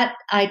that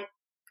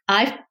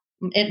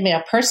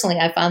personally,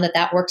 I found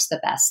that works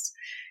the best,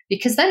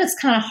 because then it's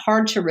kind of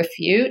hard to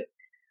refute.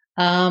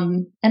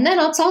 And then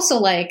it's also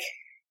like,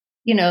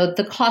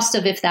 the cost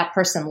of if that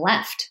person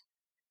left,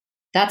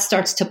 that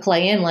starts to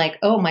play in, like,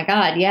 oh my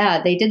God,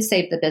 yeah, they did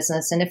save the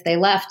business. And if they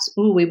left,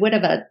 we would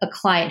have a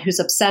client who's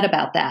upset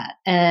about that.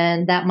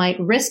 And that might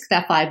risk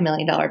that $5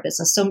 million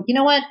business. So you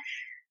know what?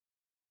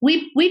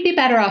 We'd be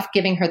better off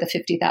giving her the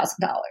 $50,000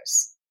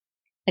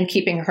 and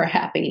keeping her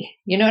happy.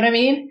 You know what I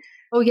mean?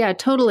 Oh yeah,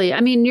 totally.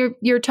 I mean,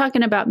 you're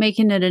talking about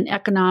making it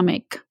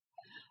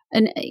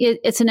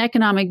it's an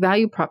economic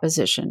value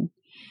proposition.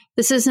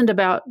 This isn't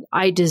about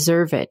I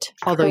deserve it,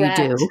 although Correct.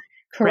 you do.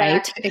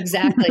 Correct. Right?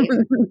 Exactly.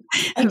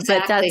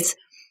 But that's,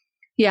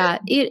 yeah,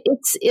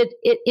 there's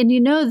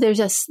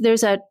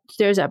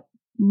a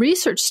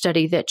research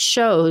study that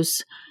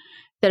shows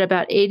that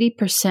about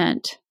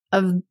 80%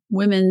 of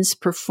women's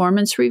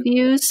performance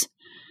reviews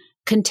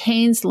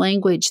contains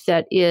language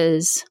that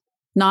is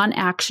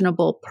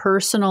non-actionable,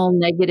 personal,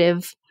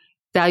 negative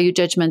value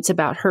judgments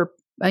about her,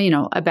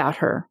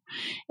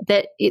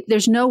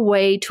 there's no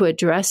way to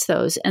address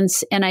those.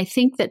 And I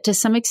think that to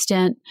some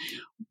extent,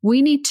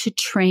 we need to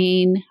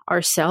train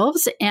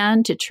ourselves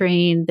and to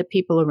train the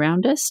people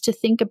around us to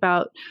think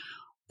about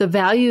the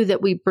value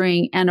that we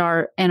bring and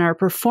our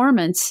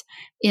performance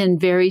in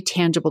very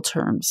tangible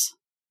terms,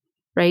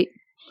 right?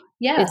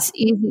 Yeah.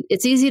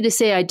 It's easy to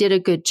say I did a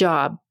good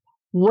job.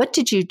 What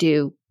did you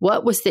do?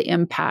 What was the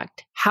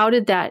impact? How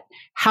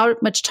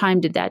much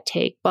time did that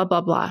take? Blah,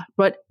 blah, blah.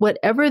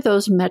 Whatever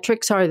those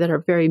metrics are that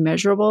are very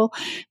measurable,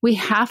 we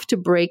have to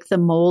break the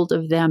mold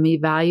of them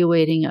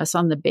evaluating us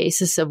on the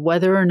basis of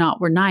whether or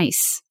not we're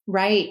nice.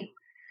 Right.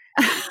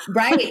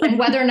 Right. And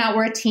whether or not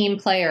we're a team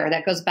player.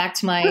 That goes back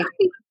to my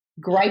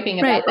griping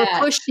about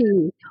that.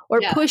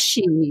 Or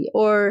pushy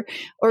or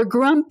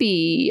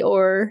grumpy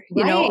or,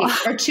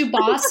 or too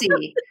bossy.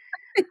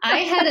 I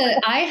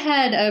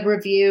had a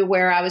review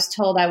where I was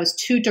told I was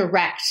too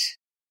direct.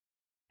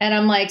 And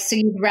I'm like, so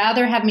you'd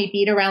rather have me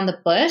beat around the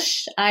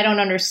bush? I don't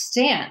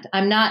understand.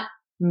 I'm not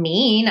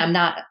mean. I'm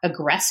not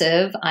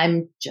aggressive.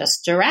 I'm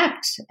just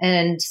direct.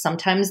 And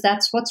sometimes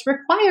that's what's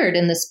required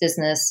in this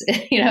business,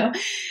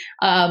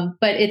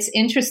 But it's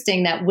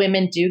interesting that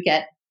women do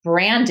get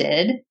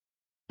branded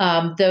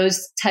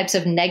those types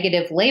of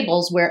negative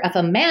labels, where if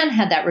a man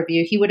had that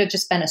review, he would have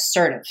just been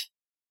assertive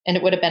and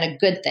it would have been a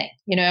good thing,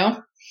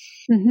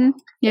 Mm-hmm.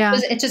 Yeah.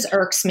 It just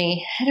irks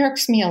me. It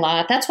irks me a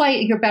lot. That's why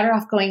you're better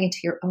off going into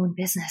your own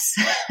business.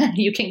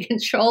 You can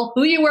control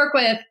who you work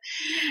with,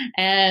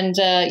 and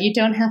you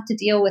don't have to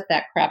deal with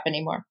that crap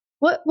anymore.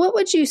 What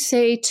would you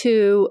say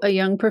to a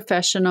young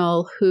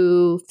professional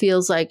who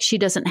feels like she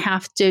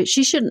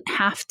shouldn't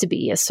have to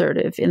be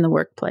assertive in the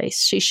workplace?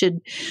 She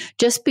should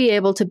just be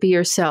able to be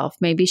herself.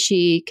 Maybe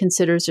she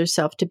considers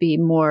herself to be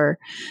more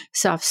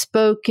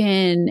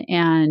soft-spoken,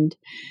 and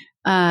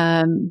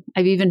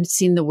I've even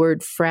seen the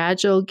word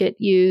fragile get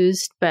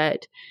used,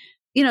 but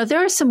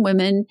there are some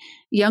women,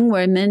 young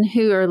women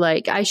who are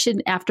like,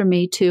 after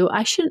Me Too,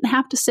 I shouldn't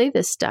have to say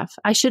this stuff.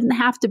 I shouldn't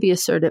have to be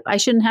assertive. I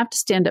shouldn't have to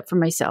stand up for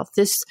myself.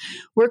 This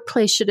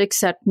workplace should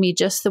accept me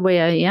just the way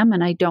I am,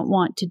 and I don't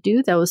want to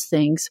do those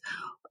things.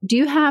 Do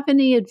you have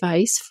any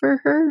advice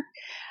for her?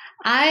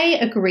 I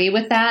agree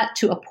with that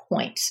to a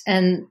point.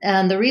 And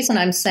the reason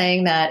I'm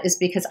saying that is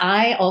because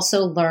I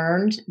also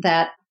learned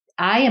that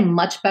I am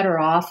much better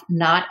off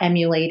not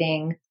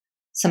emulating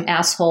some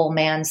asshole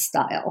man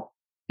style,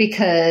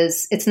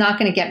 because it's not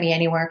going to get me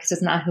anywhere, because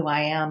it's not who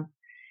I am.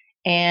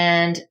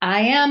 And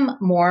I am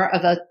more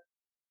of a,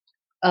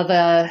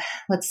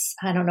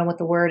 I don't know what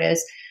the word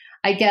is.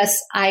 I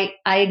guess I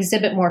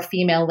exhibit more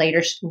female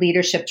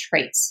leadership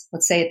traits.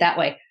 Let's say it that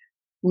way.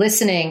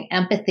 Listening,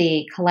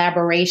 empathy,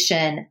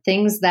 collaboration,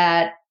 things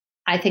that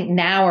I think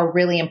now are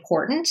really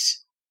important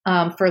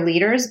for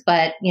leaders,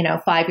 but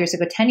 5 years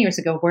ago, 10 years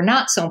ago, were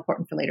not so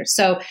important for leaders.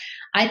 So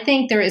I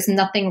think there is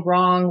nothing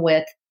wrong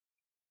with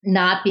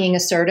not being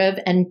assertive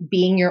and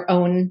being your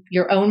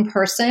own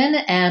person.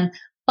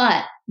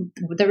 But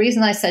the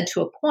reason I said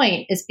to a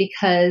point is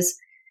because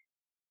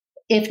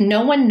if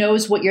no one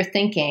knows what you're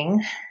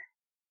thinking,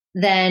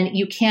 then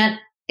you can't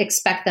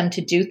expect them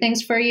to do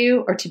things for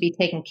you or to be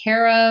taken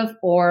care of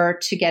or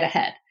to get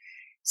ahead.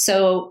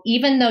 So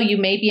even though you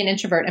may be an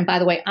introvert, and by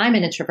the way, I'm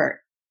an introvert,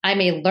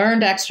 I'm a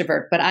learned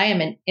extrovert, but I am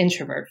an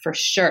introvert for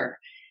sure.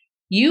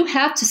 You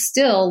have to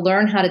still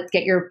learn how to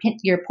get your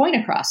point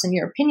across and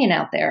your opinion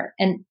out there.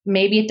 And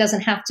maybe it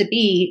doesn't have to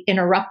be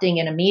interrupting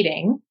in a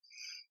meeting.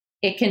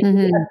 It can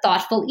be a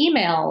thoughtful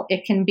email.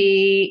 It can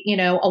be,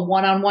 a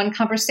one-on-one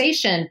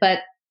conversation, but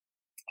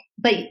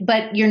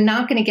you're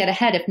not going to get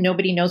ahead if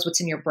nobody knows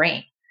what's in your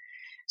brain.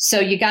 So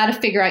you got to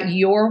figure out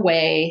your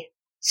way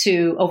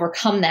to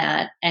overcome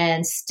that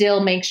and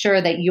still make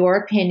sure that your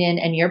opinion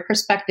and your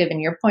perspective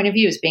and your point of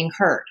view is being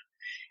heard,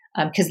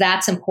 because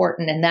that's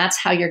important and that's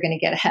how you're going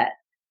to get ahead.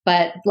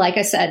 But like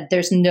I said,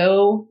 there's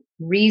no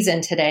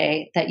reason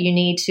today that you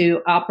need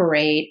to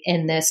operate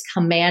in this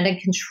command and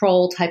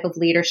control type of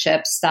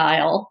leadership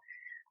style.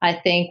 I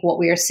think what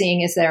we are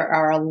seeing is there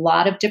are a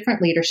lot of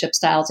different leadership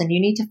styles, and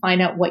you need to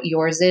find out what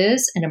yours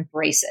is and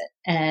embrace it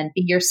and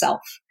be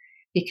yourself,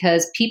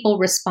 because people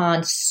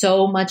respond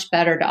so much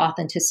better to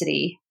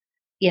authenticity,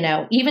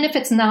 even if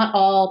it's not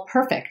all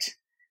perfect,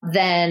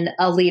 than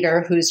a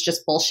leader who's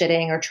just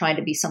bullshitting or trying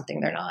to be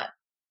something they're not.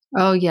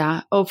 Oh,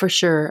 yeah. Oh, for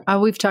sure.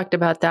 We've talked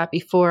about that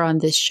before on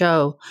this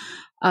show,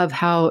 of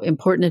how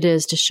important it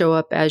is to show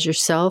up as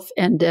yourself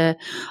and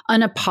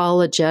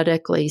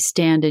unapologetically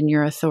stand in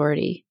your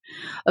authority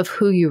of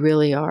who you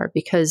really are.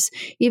 Because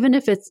even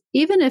if it's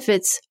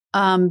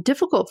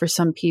difficult for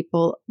some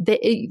people,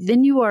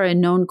 then you are a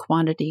known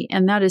quantity.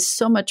 And that is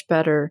so much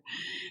better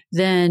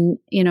than,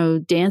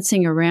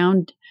 dancing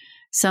around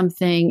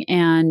something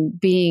and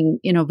being,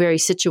 very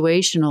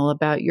situational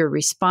about your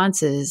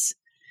responses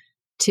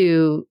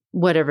to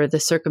whatever the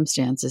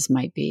circumstances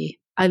might be.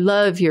 I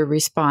love your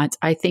response.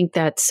 I think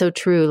that's so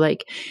true.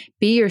 Like,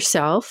 be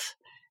yourself.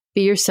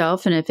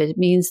 And if it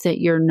means that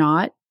you're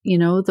not,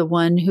 the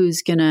one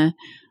who's going to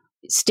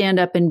stand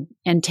up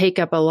and take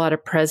up a lot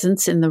of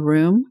presence in the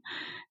room,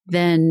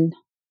 then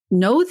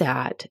know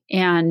that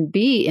and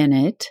be in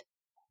it.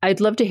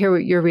 I'd love to hear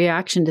what your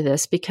reaction to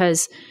this,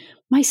 because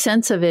my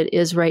sense of it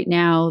is right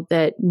now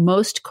that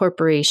most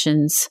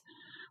corporations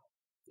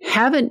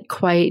haven't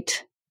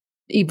quite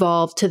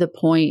evolved to the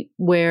point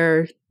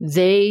where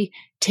they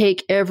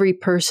take every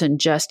person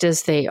just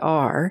as they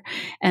are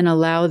and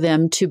allow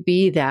them to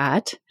be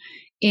that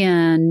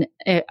in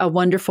a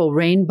wonderful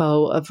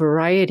rainbow of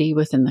variety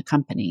within the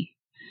company.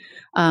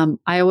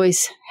 I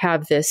always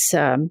have this,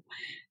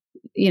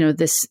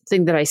 this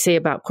thing that I say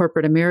about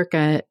corporate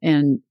America,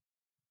 and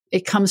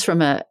it comes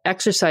from an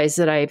exercise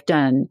that I've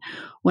done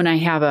when I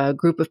have a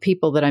group of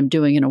people that I'm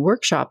doing in a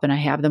workshop, and I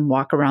have them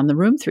walk around the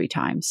room 3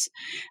 times.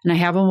 And I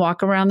have them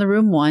walk around the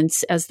room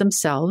once as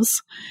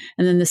themselves.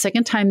 And then the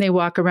second time they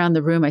walk around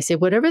the room, I say,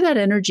 whatever that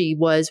energy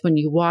was when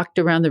you walked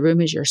around the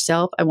room as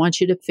yourself, I want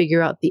you to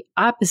figure out the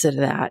opposite of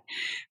that.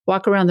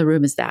 Walk around the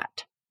room as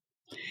that.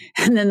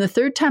 And then the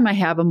third time I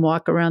have them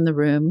walk around the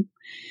room,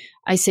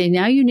 I say,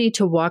 now you need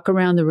to walk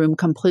around the room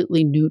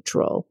completely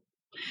neutral,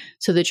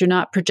 so that you're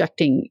not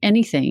projecting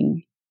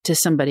anything to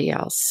somebody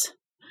else.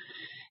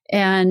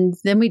 And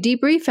then we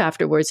debrief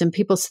afterwards. And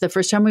people, the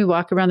first time we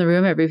walk around the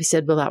room, everybody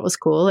said, well, that was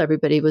cool.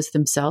 Everybody was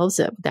themselves.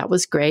 That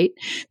was great.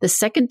 The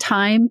second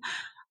time,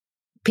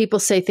 people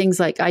say things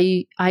like,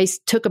 I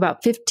took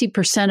about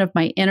 50% of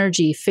my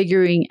energy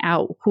figuring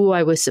out who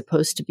I was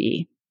supposed to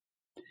be.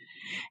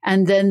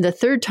 And then the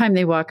third time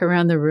they walk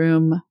around the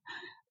room,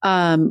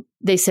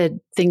 they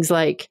said things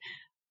like,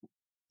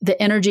 the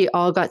energy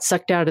all got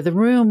sucked out of the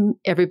room.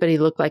 Everybody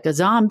looked like a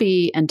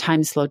zombie, and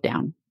time slowed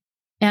down.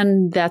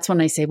 And that's when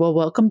I say, well,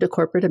 welcome to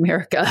corporate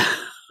America.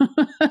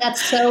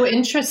 That's so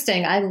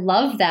interesting. I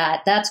love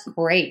that. That's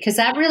great, because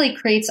that really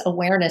creates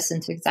awareness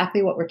into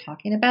exactly what we're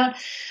talking about.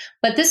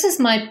 But this is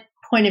my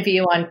point of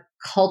view on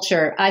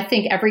culture. I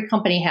think every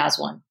company has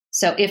one.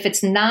 So if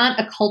it's not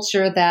a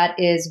culture that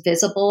is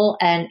visible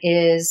and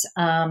is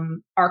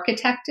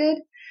architected,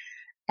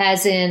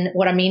 as in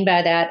what I mean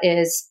by that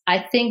is I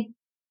think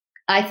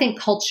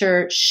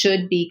culture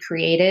should be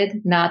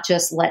created, not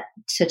just let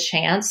to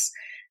chance,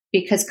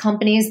 because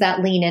companies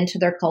that lean into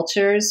their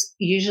cultures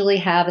usually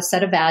have a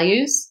set of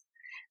values.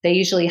 They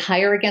usually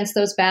hire against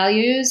those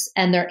values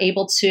and they're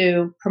able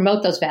to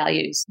promote those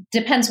values.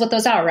 Depends what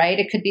those are, right?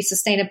 It could be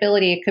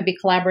sustainability, it could be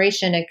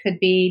collaboration, it could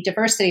be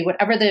diversity,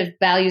 whatever the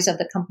values of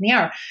the company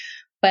are.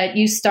 But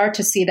you start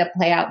to see that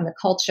play out in the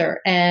culture.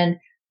 And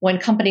when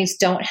companies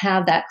don't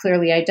have that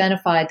clearly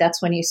identified,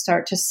 that's when you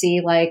start to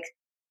see like,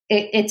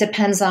 it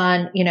depends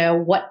on,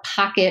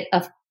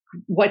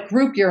 what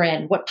group you're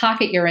in, what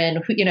pocket you're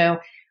in,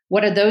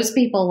 what are those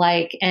people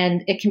like?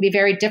 And it can be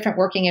very different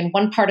working in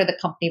one part of the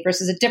company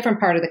versus a different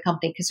part of the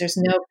company because there's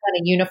no kind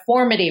of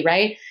uniformity,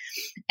 right?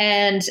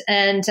 And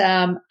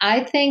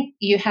I think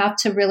you have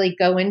to really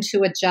go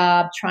into a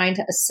job trying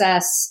to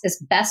assess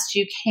as best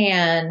you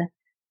can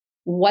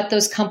what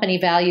those company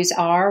values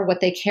are,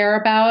 what they care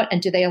about,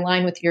 and do they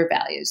align with your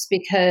values?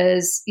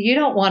 Because you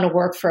don't want to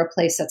work for a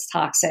place that's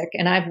toxic.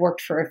 And I've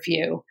worked for a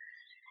few.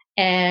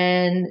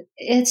 And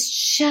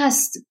it's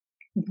just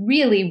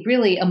really,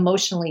 really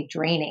emotionally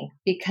draining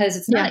because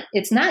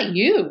it's not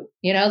you.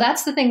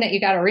 That's the thing that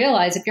you got to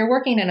realize. If you're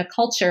working in a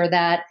culture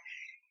that,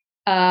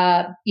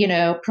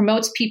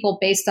 promotes people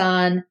based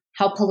on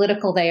how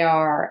political they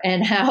are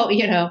and how,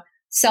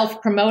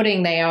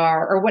 self-promoting they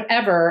are or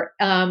whatever,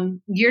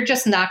 you're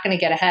just not going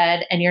to get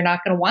ahead and you're not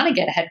going to want to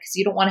get ahead because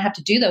you don't want to have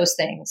to do those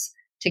things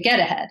to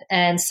get ahead.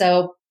 And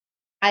so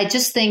I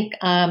just think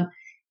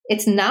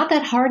it's not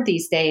that hard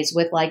these days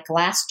with like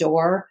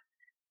Glassdoor,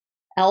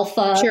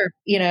 Alpha, sure.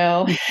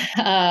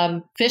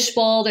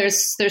 Fishbowl.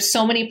 There's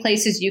so many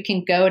places you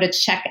can go to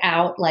check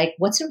out like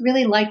what's it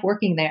really like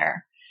working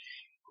there.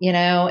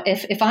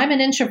 If I'm an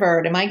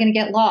introvert, am I going to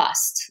get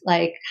lost?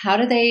 Like how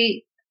do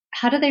they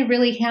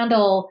really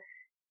handle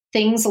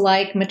things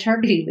like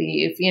maternity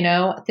leave,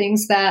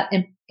 things that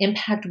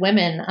impact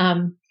women,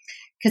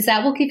 because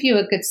that will give you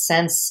a good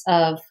sense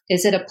of,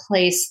 is it a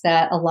place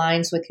that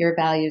aligns with your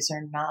values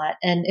or not?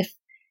 And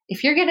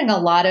if you're getting a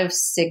lot of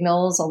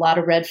signals, a lot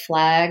of red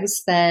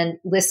flags, then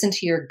listen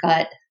to your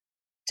gut.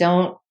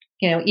 Don't,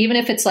 even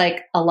if it's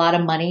like a lot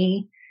of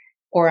money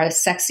or a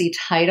sexy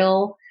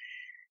title,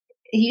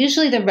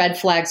 usually the red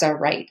flags are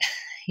right,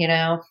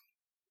 Yeah.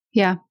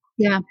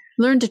 Yeah.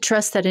 Learn to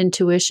trust that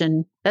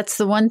intuition. That's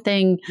the one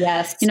thing,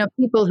 yes.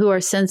 People who are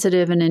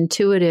sensitive and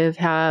intuitive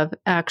have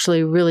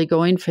actually really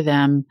going for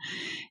them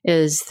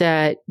is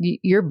that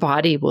your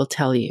body will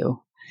tell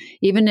you,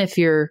 even if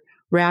your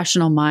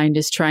rational mind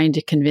is trying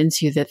to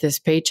convince you that this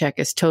paycheck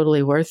is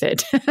totally worth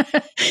it.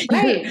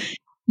 Right.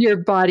 Your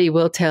body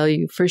will tell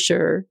you for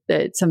sure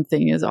that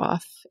something is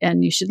off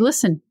and you should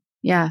listen.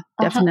 Yeah,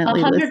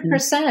 definitely.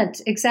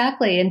 100%.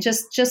 Exactly. And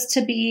just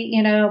to be,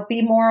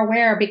 be more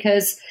aware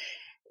because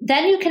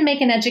then you can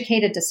make an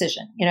educated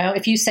decision.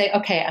 If you say,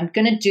 okay, I'm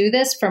going to do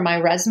this for my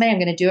resume, I'm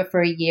going to do it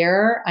for a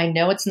year. I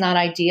know it's not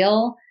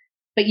ideal,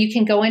 but you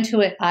can go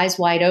into it eyes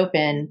wide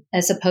open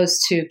as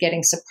opposed to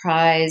getting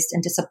surprised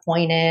and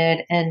disappointed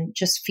and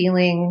just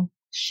feeling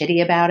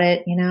shitty about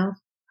it,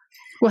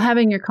 Well,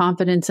 having your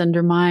confidence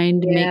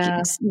undermined,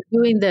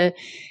 doing the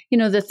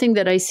thing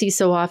that I see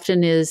so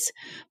often is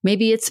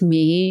maybe it's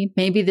me,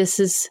 maybe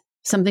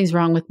something's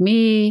wrong with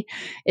me.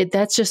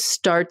 That just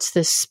starts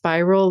this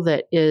spiral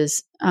that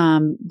is,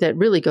 that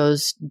really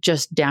goes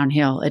just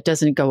downhill. It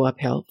doesn't go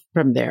uphill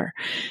from there.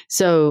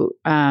 So,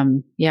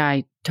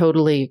 I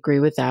totally agree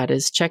with that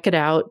is check it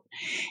out.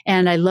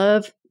 And I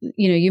love,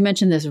 you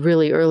mentioned this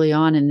really early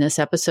on in this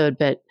episode,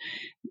 but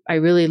I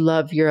really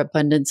love your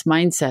abundance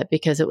mindset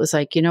because it was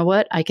like, you know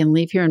what? I can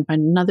leave here and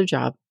find another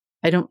job.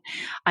 I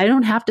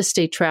don't have to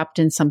stay trapped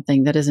in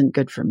something that isn't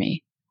good for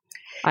me.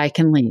 I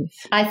can leave.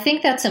 I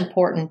think that's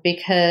important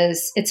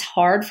because it's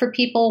hard for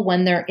people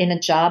when they're in a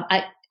job.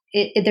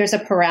 There's a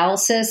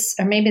paralysis,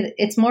 or maybe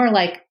it's more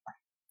like,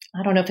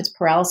 I don't know if it's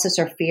paralysis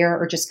or fear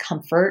or just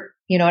comfort.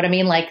 You know what I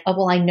mean? Like, oh,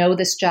 well, I know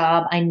this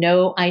job.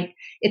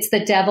 It's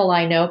the devil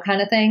I know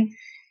kind of thing.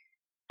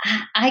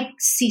 I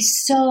see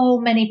so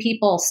many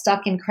people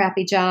stuck in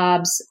crappy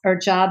jobs or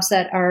jobs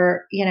that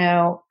are,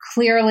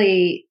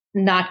 clearly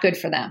not good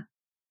for them.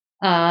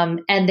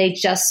 And they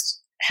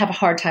just have a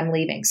hard time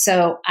leaving.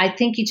 So I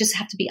think you just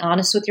have to be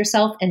honest with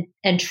yourself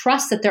and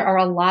trust that there are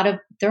a lot of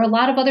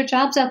other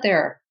jobs out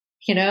there,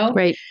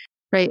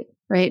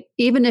 Right.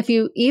 Even if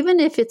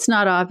it's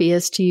not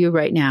obvious to you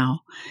right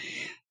now,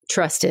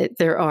 trust it.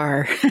 There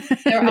are.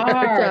 There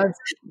are.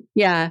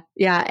 Yeah.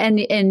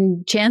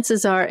 And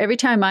chances are every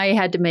time I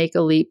had to make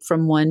a leap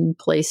from one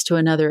place to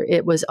another,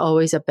 it was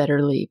always a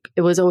better leap.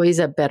 It was always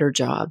a better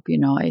job.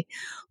 I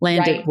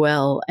landed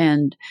well.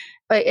 And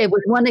it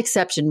was one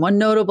exception, one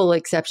notable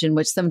exception,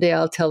 which someday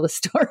I'll tell the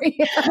story.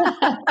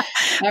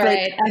 All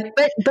right.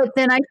 But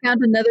then I found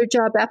another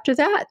job after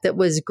that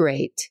was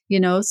great,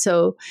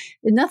 so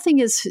nothing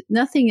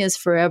is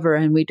forever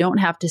and we don't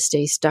have to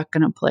stay stuck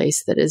in a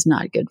place that is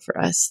not good for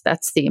us.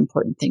 That's the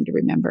important thing to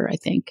remember, I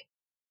think.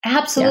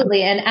 Absolutely.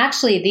 Yeah. And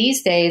actually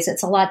these days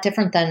it's a lot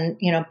different than,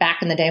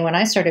 back in the day when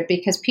I started,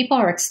 because people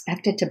are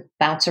expected to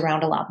bounce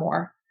around a lot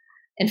more.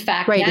 In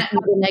fact, right. It's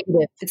not a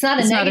negative. It's not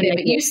a negative.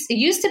 It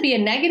used to be a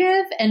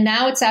negative, and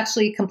now it's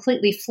actually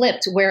completely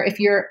flipped, where if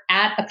you're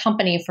at a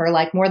company for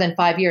like more than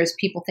 5 years,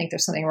 people think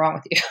there's something wrong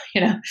with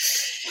you,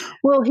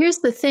 Well, here's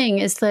the thing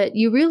is that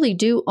you really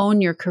do own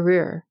your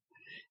career.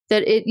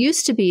 That it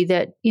used to be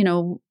that,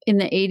 in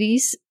the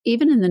 80s,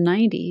 even in the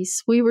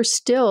 90s, we were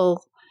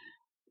still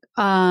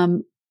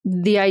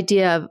the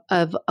idea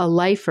of a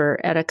lifer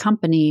at a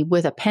company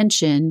with a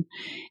pension,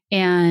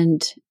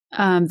 and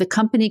the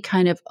company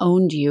kind of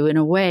owned you in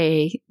a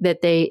way that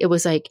it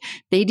was like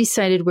they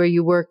decided where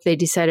you worked, they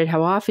decided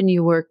how often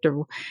you worked,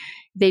 or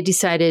they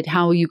decided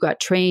how you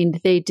got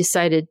trained. They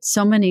decided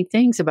so many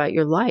things about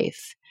your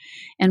life.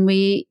 And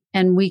we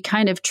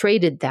kind of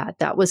traded that.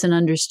 That was an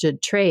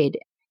understood trade.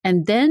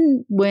 And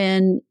then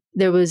when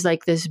there was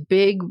like this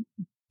big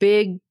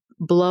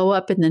blow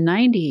up in the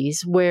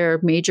 90s where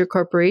major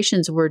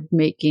corporations were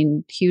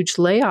making huge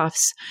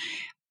layoffs,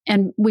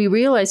 and we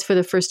realized for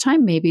the first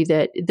time maybe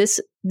that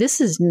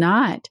this is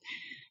not,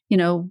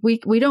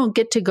 we don't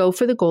get to go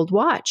for the gold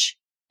watch,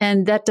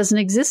 and that doesn't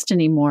exist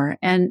anymore.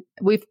 And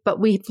we've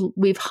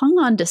hung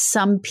on to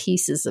some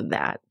pieces of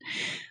that.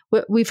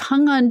 We've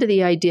hung on to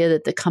the idea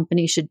that the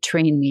company should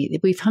train me.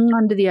 We've hung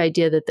on to the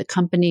idea that the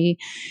company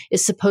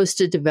is supposed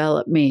to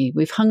develop me.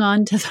 We've hung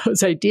on to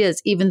those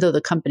ideas, even though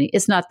the company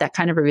is not that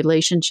kind of a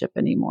relationship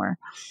anymore,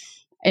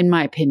 in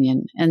my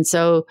opinion. And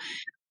so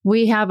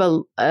we have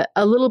a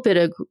little bit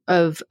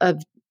of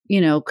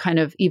kind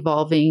of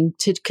evolving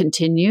to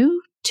continue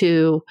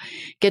to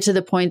get to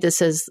the point that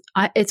says,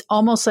 it's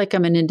almost like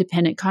I'm an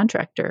independent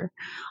contractor.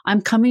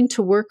 I'm coming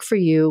to work for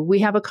you. We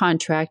have a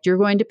contract. You're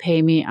going to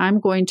pay me. I'm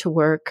going to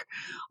work.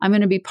 I'm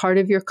going to be part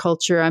of your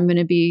culture. I'm going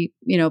to be,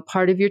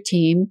 part of your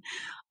team.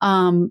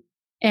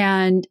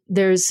 And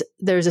there's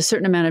a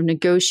certain amount of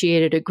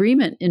negotiated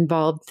agreement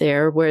involved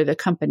there where the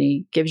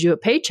company gives you a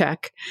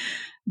paycheck.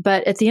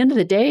 But at the end of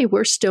the day,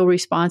 we're still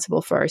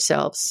responsible for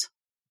ourselves,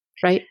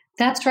 right?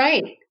 That's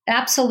right.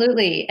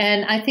 Absolutely.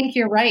 And I think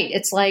you're right.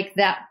 It's like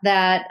that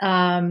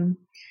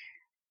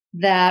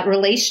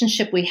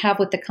relationship we have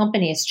with the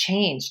company has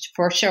changed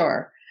for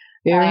sure.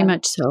 Very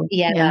much so.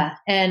 Yeah.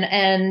 And,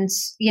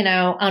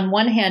 on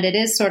one hand, it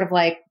is sort of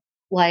like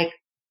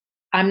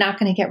I'm not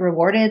going to get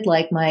rewarded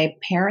like my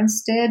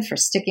parents did for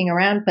sticking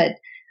around, but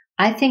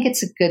I think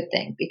it's a good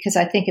thing because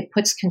I think it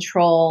puts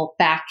control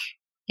back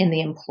in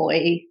the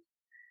employee's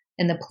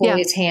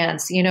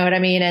hands. You know what I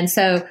mean? And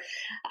so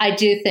I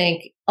do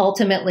think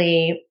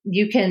ultimately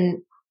you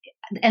can,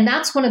 and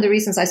that's one of the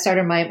reasons I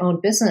started my own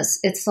business.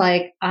 It's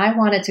like, I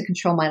wanted to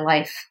control my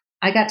life.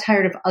 I got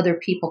tired of other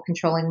people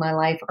controlling my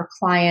life, or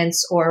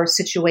clients or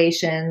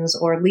situations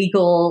or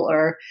legal,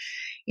 or,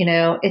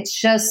 it's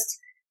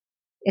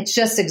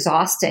just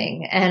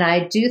exhausting. And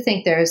I do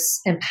think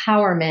there's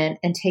empowerment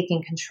in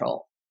taking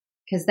control,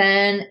 because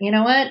then, you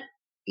know what,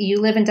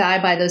 you live and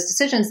die by those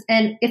decisions.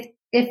 And if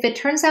it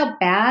turns out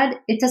bad,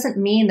 it doesn't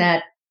mean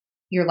that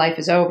your life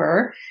is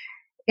over.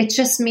 It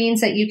just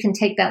means that you can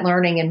take that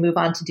learning and move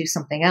on to do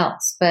something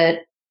else.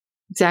 But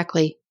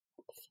exactly.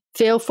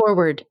 Fail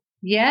forward.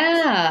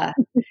 Yeah.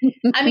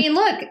 I mean,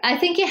 look, I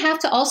think you have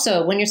to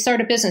also, when you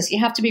start a business, you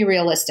have to be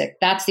realistic.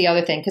 That's the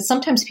other thing. Because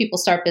sometimes people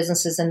start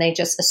businesses and they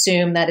just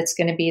assume that it's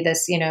going to be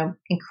this,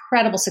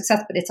 incredible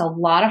success, but it's a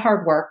lot of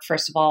hard work.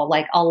 First of all,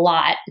 like a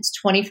lot. It's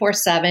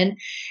 24/7.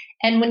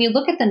 And when you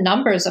look at the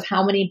numbers of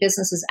how many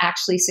businesses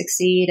actually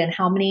succeed and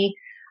how many,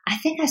 I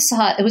think I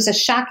saw, it was a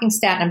shocking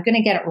stat, and I'm going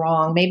to get it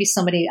wrong. Maybe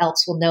somebody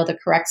else will know the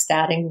correct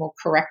stat and will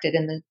correct it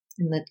in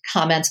the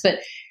comments. But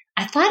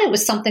I thought it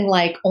was something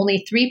like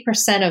only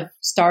 3% of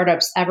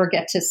startups ever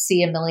get to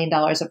see $1 million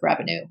of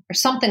revenue or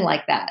something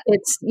like that.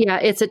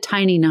 It's a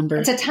tiny number.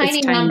 It's a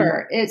tiny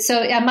number.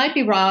 So I might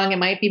be wrong. It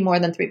might be more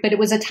than 3, but it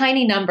was a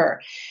tiny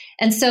number.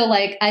 And so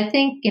like, I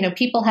think,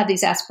 people have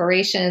these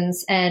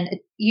aspirations, and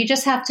you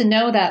just have to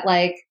know that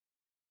like,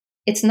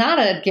 it's not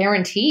a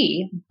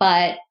guarantee,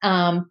 but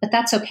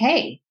that's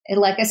okay. And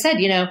like I said,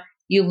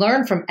 you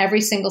learn from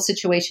every single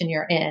situation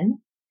you're in.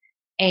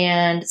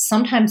 And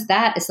sometimes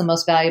that is the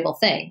most valuable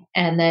thing.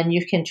 And then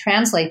you can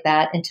translate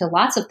that into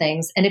lots of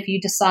things. And if you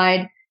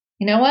decide,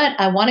 you know what,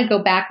 I want to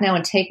go back now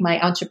and take my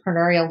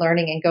entrepreneurial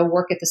learning and go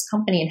work at this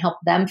company and help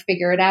them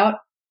figure it out,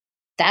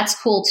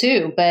 that's cool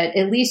too. But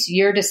at least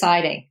you're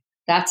deciding.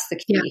 That's the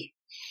key.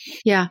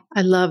 Yeah,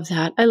 I love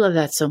that. I love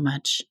that so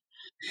much.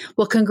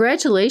 Well,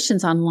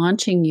 congratulations on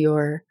launching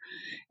your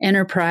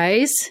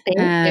enterprise. Thank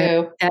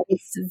you. That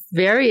is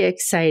very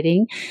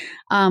exciting.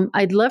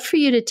 I'd love for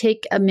you to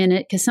take a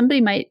minute, because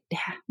somebody might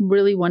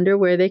really wonder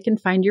where they can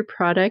find your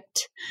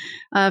product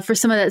for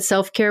some of that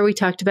self-care we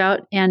talked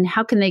about, and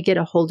how can they get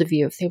a hold of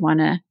you if they want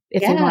to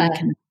connect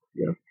with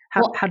you.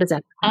 How does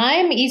that happen?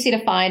 I'm easy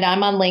to find.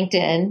 I'm on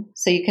LinkedIn,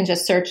 so you can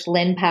just search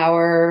Lynn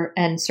Power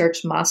and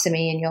search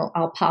Masami, and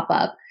I'll pop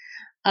up.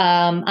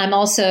 I'm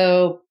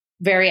also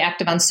very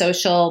active on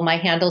social. My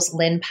handle's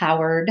Lynn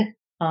Powered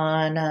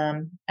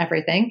on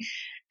everything.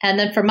 And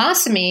then for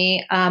Masami,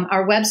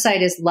 our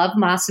website is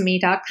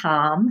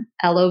lovemasami.com,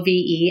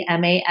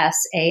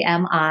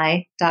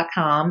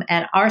 LOVEMASAMI.com.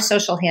 And our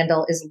social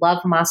handle is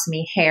Love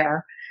Masami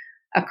Hair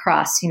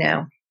across,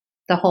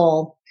 the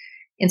whole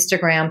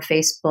Instagram,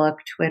 Facebook,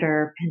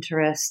 Twitter,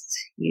 Pinterest,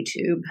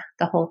 YouTube,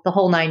 the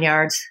whole 9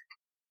 yards.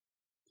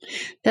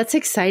 That's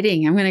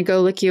exciting. I'm going to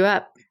go look you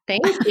up.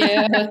 Thank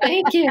you.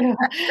 Thank you.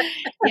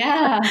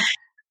 Yeah.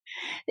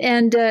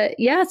 And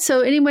so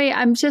anyway,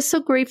 I'm just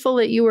so grateful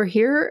that you were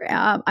here.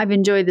 I've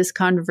enjoyed this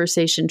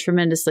conversation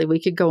tremendously.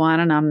 We could go on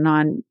and on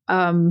and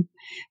on.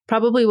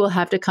 Probably we'll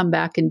have to come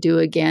back and do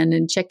again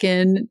and check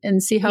in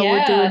and see how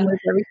we're doing with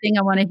everything.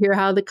 I want to hear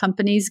how the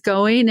company's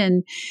going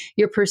and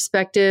your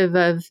perspective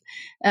of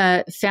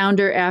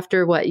founder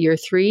after year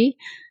 3.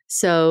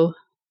 So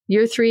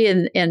year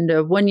 3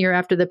 and 1 year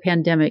after the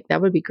pandemic.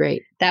 That would be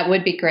great. That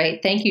would be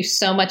great. Thank you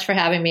so much for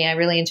having me. I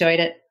really enjoyed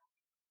it.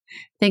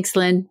 Thanks,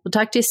 Lynn. We'll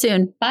talk to you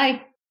soon.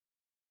 Bye.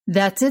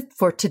 That's it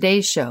for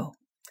today's show.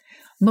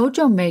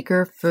 Mojo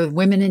Maker for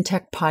Women in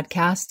Tech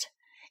podcast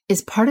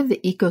is part of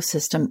the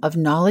ecosystem of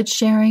knowledge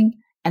sharing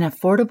and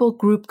affordable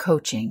group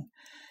coaching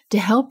to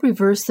help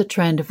reverse the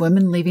trend of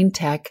women leaving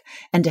tech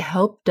and to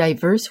help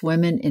diverse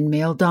women in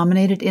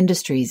male-dominated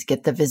industries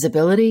get the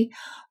visibility,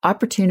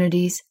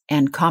 opportunities,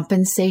 and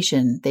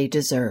compensation they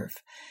deserve.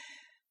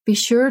 Be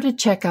sure to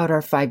check out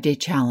our 5-day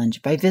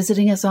challenge by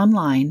visiting us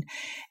online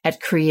at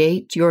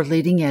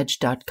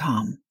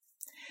createyourleadingedge.com.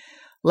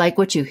 Like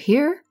what you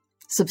hear?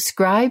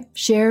 Subscribe,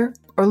 share,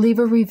 or leave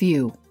a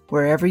review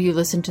wherever you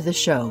listen to the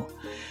show.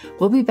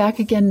 We'll be back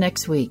again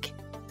next week.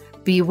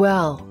 Be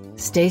well,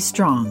 stay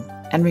strong,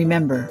 and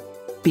remember,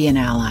 be an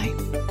ally.